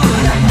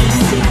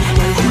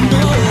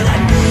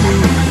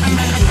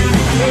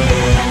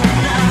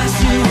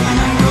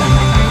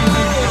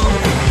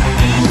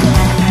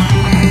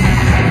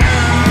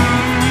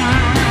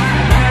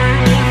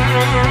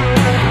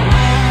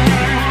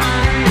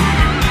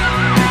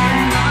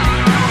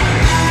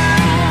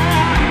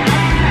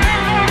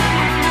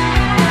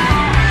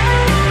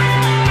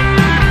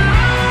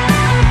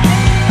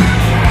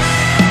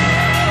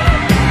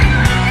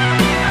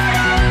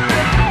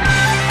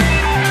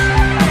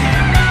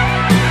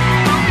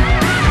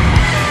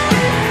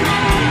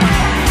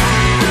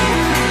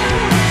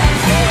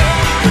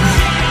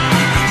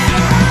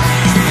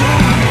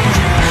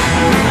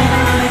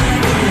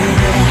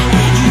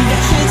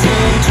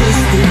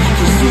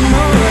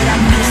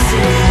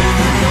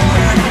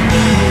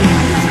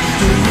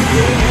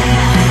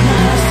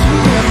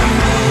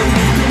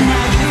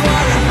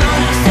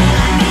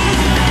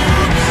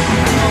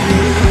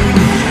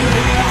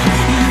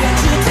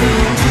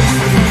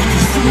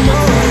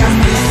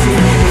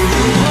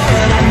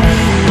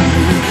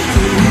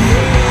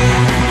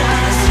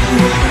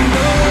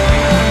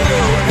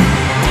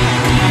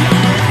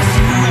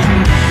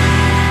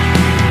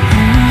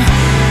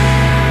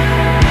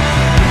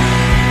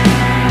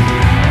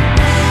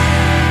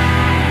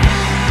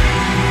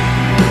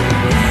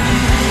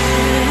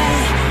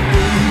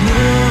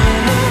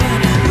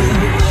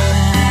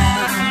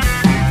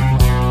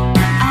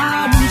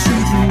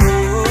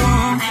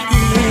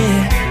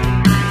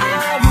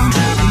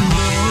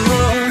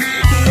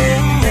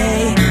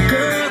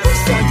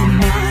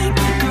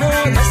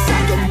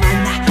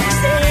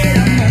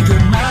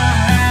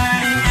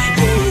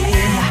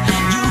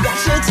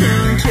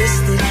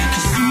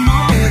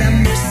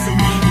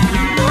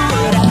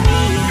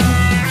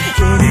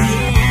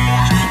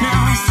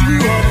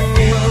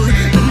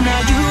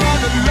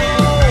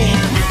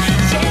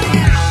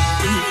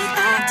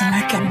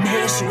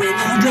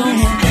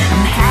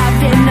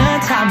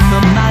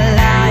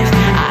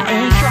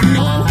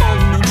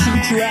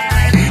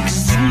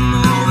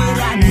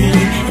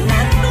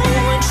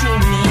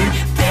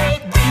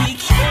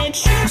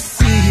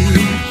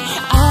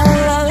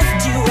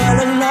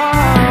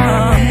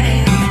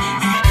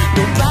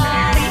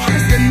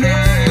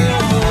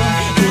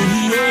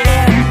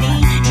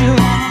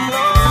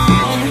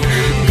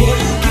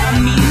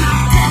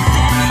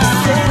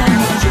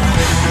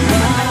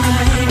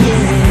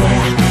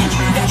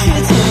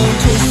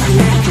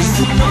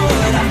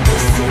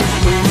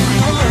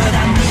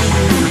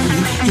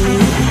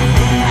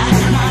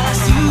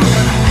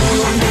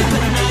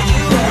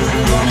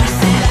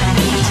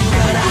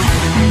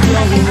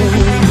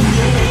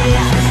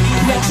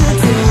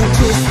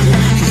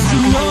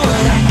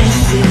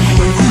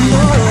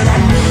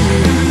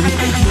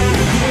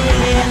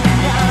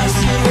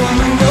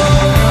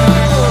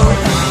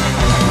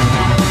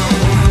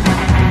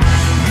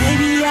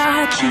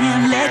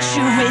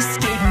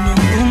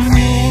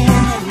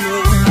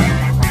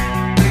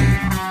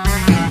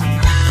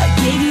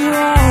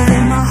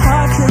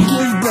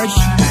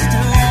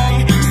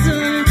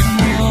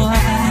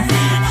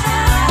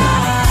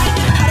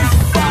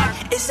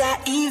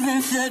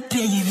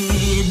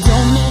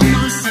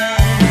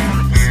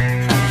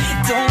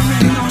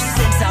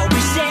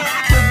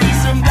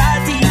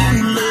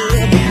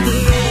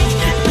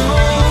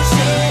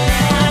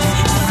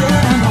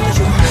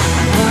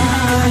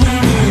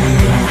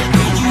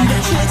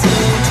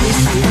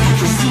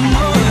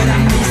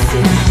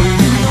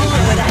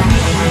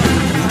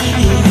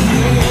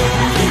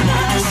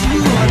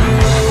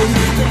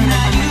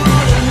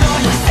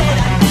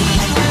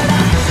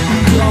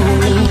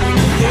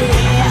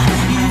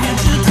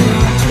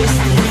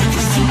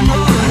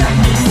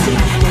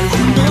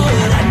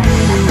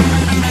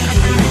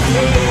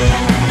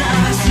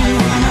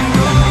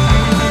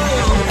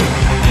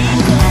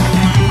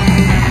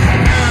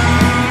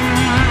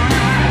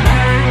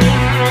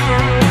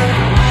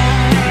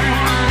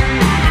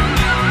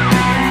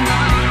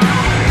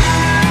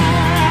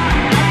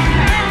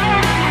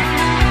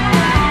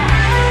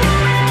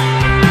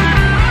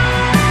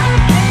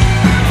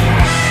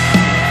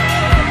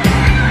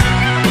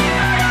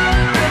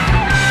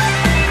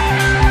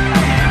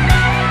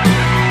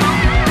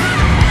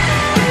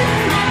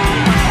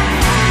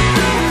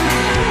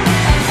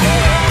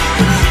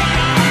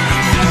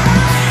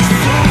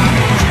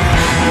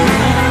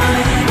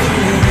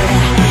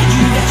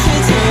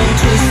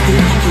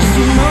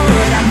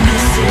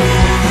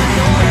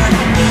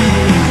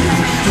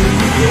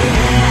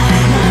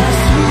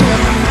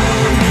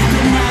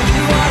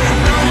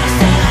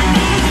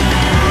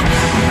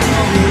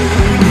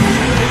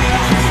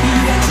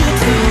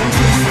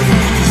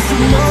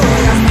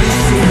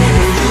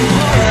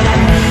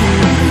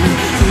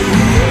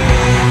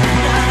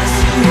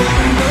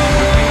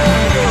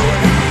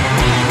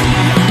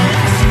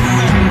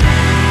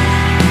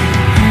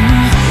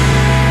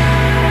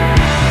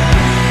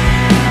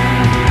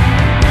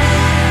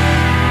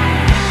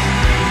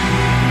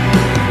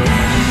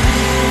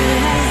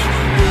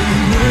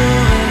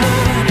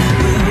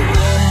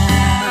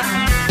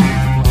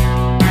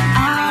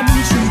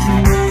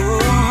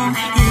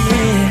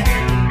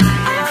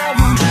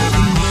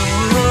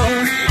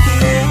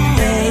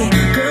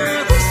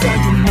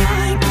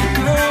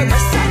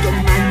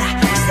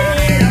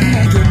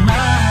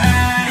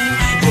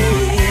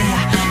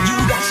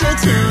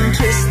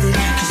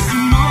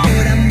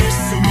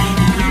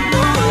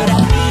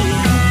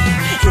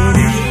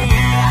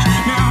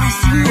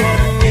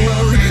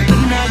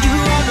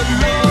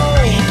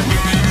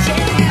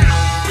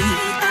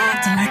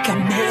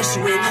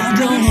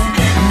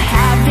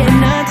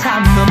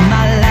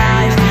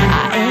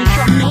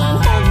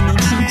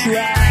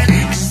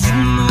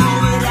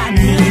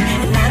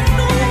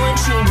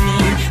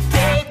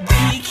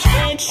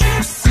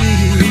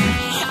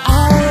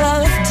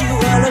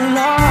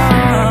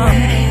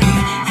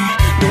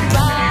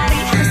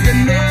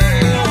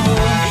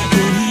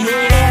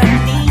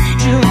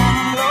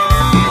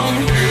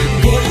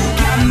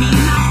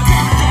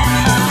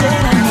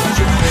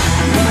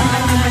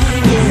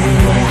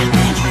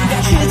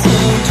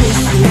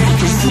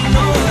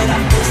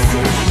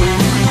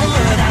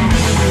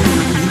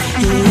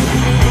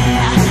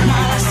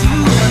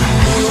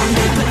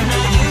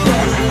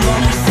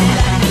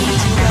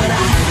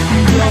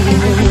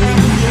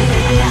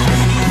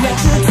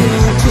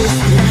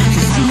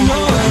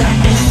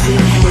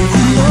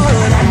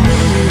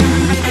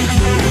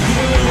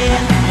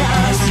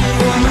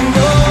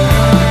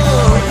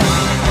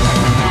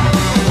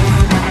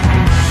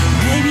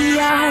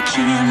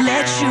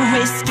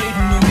 escape,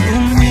 no.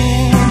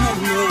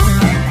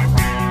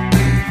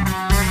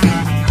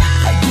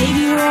 I gave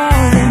you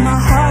all that my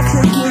heart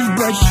could give,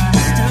 but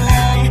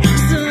you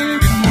still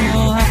want some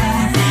more.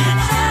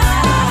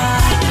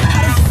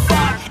 How the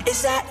fuck is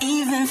that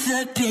even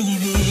fair,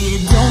 baby?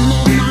 It don't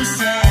make no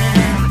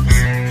sense.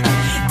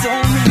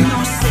 Don't make no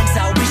sense.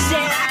 I wish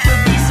that I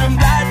could be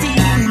somebody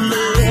you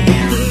love,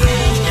 but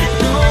there's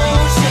no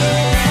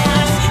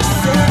chance.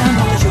 Said I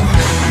know you're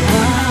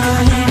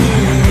running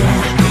it.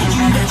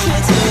 You got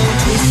your tongue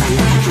twisted,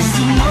 'cause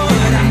you know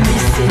what I'm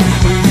missing,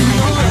 and you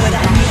know what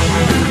I need.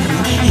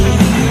 Yeah,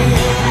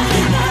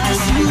 now I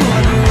see you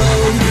on the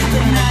road,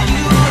 but now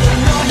you all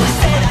alone. You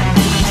said I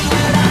need you,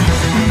 but I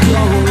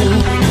don't.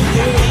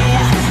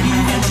 Yeah, you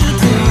got your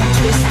tongue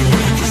twisted,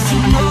 'cause you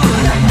know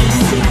what I'm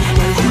missing,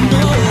 and you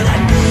know what I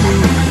need.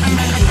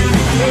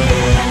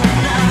 Yeah,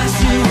 now I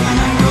see you on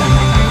the road.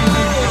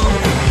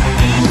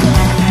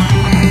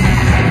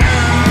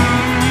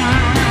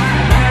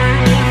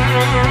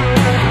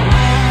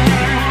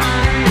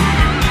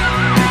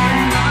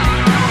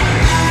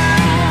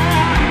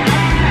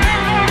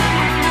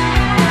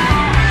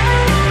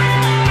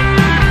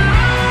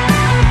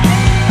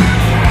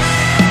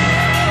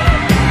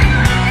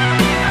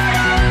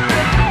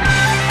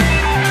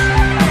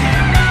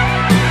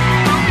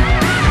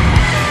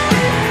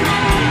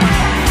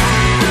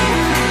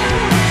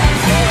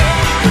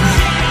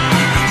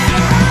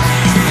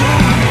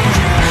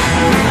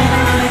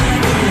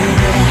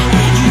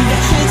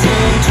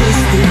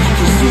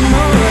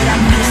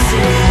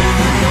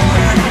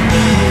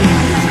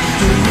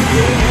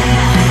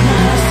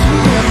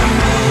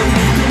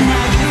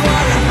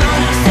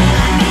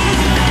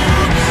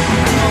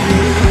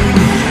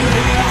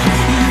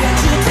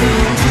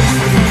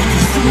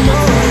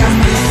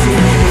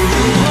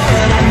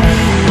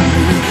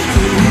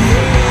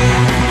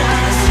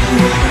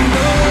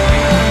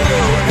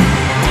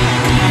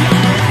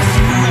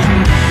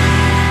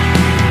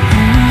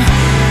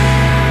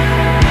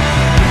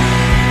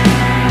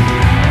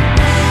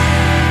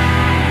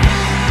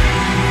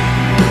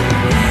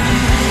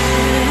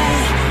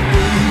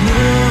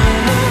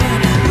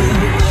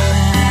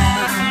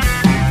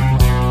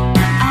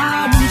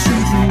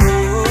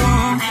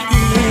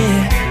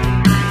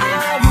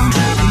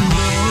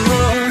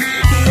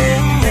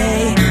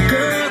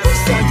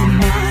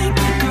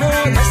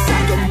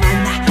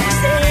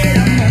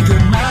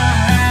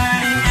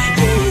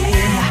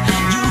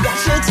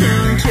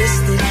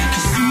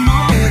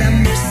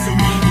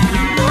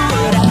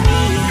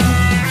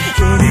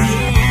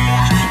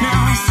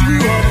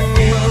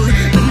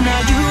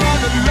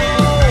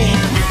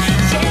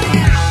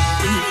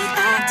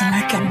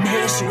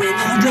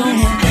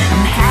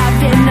 I'm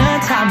having the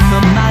time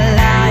of my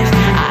life.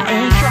 I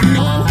ain't coming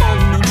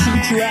home to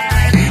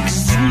cry,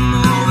 'cause you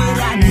know what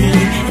I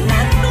need, and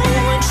I know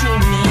what you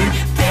need.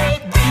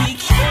 Baby,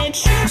 can't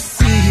you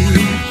see?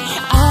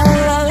 I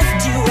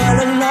loved you all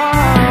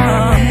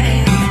along.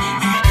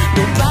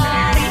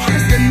 Nobody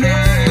has to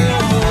know.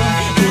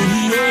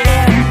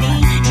 Yeah, I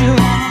need you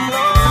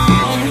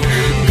alone.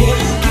 Boy,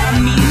 you got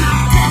me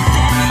locked up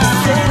and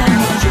said I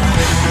need you.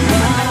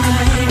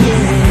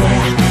 Yeah,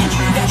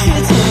 you got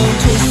your tongue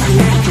twisted,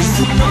 'cause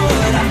you know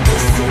what I'm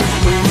missing,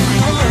 and you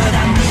know what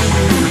I need.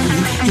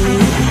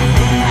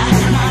 Yeah,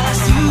 now I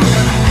see you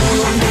on the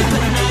road,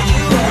 but now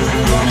you all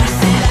alone. I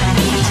said I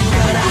need you,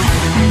 but I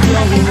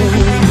don't.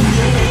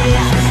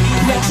 Yeah, you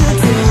got your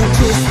tongue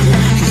twisted,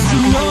 'cause you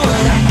know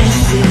what I'm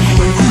missing,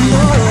 and you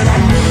know what I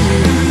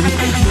need.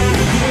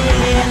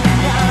 Yeah,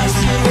 now I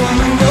see you on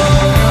the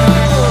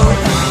road.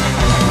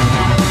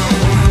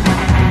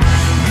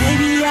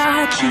 Baby,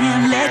 I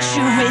can't let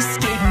you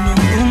escape, no.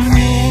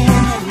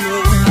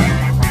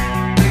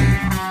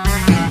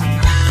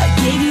 I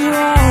gave you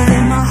all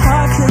that my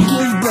heart could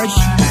give, but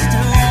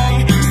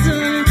you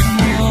still want some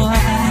more.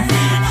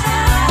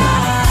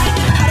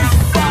 How the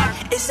fuck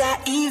is that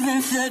even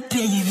fair,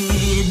 baby?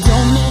 It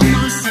don't make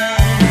no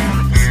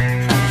sense.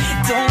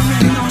 Don't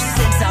make no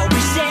sense. I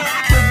wish that I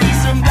could be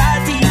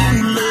somebody you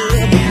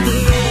love, but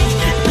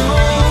there's no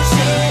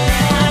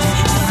chance.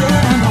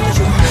 Said I know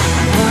you're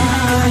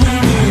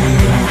running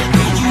it.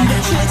 You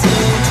got your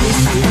tongue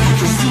twisted,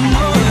 'cause you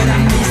know what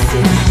I'm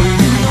missing, and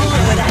you know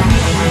what I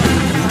need.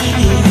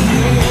 Yeah,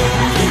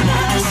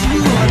 now I see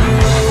you on the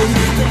road,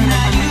 but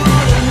now you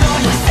all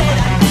alone. You said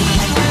I need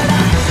you, but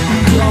I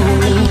don't.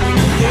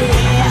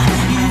 Yeah,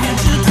 you got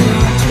your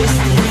tongue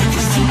twisted, 'cause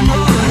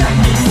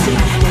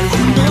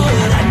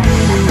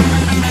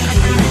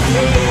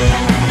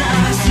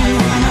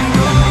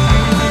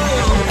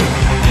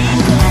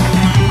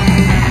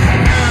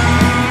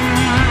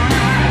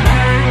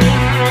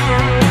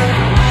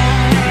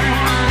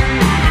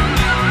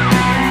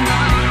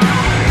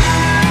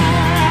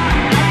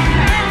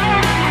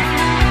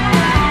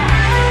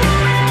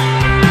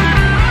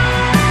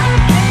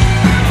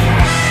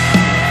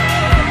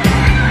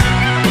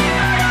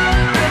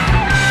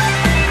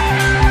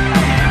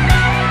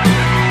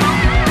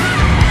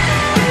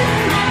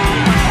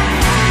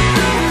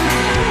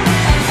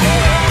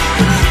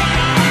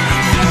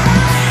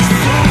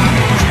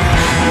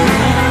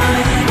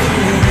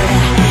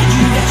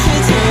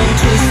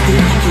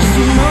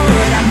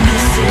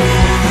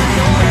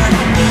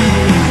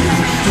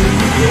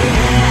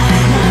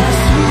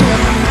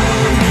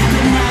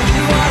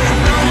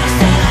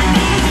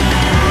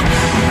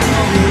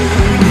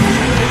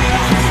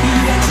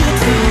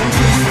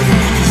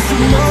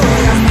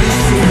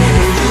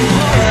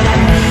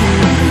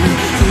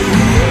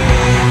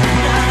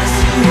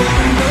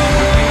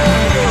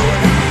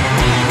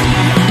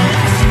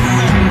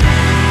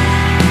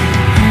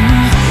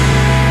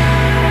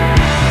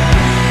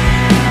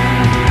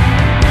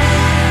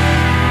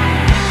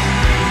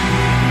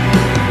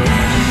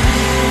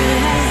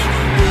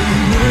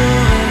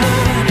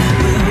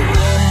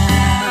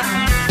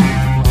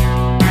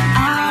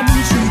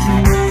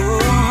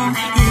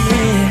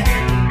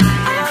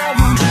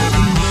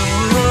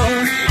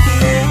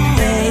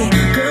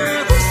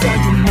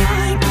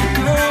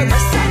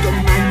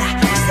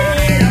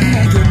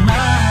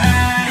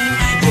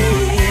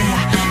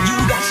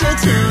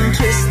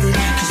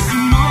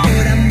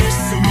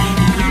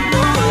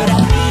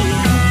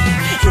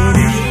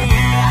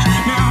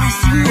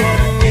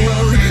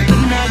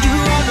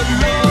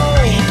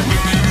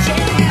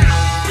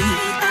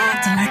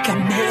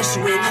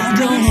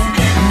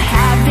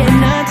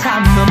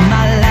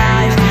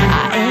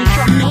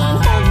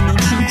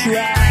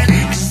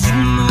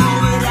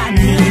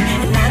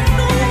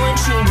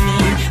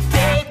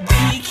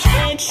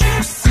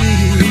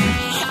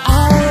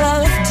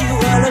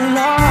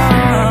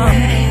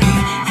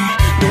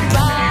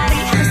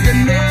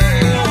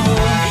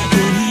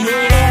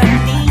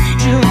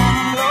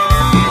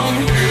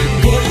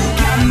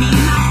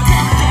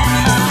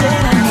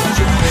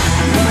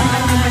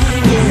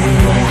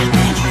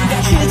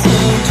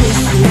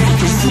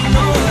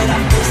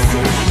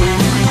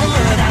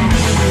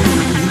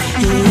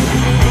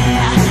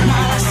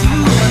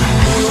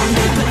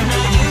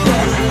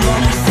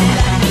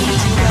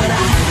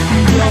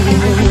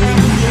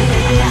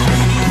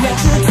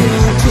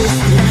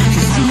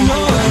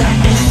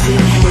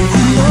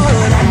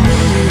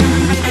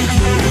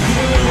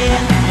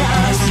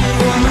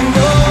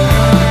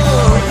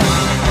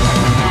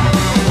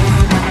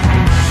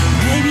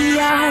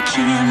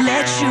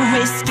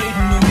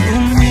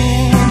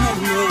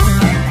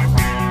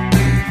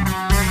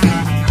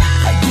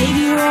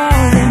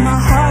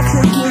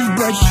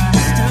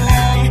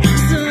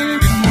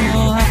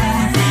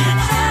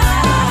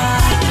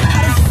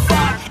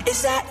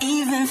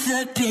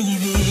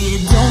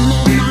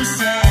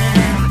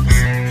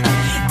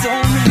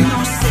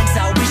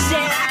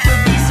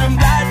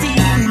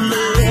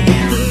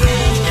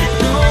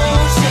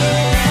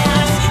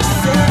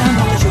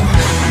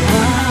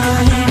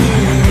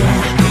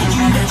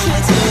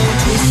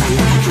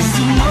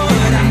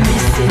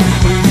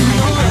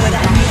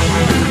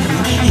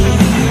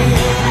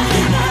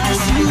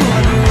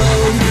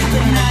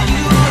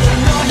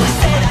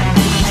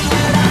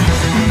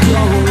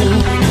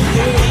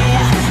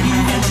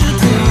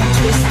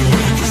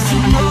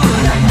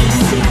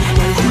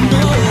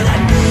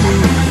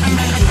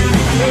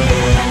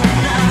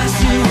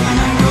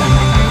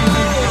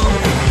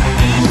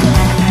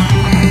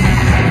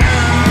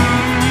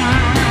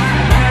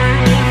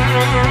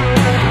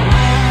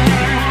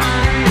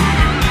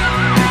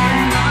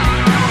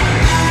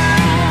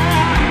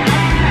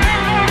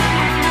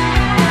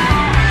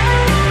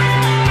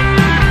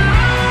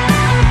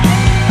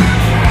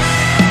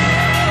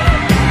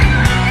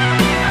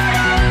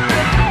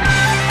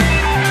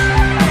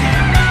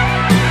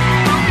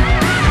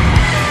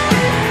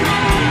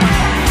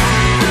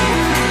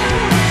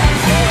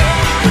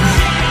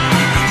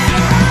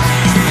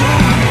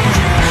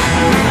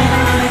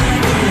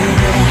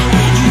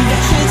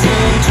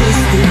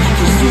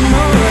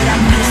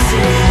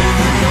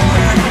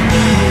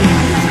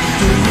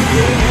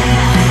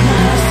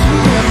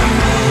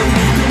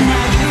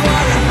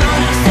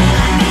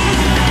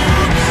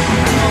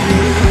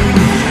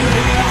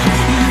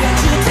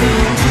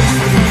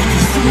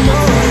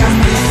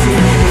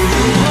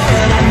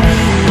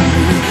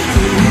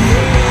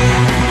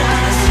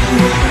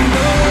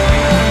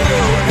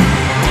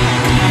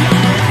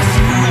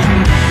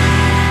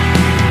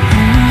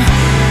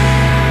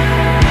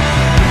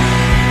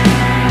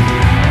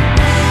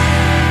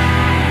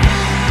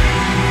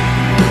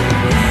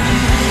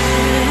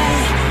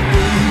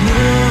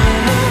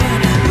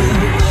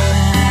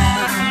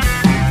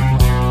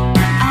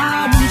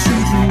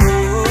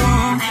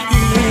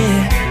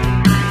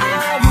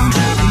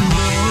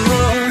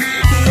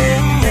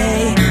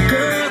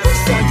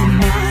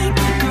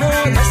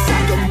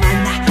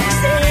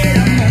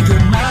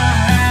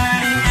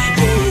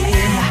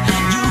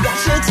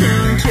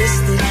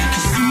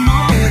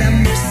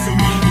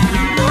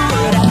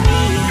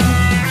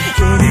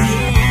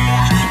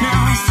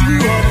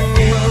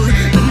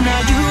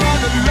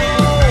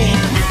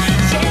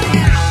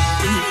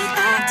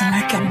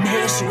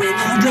wish we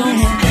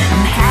don't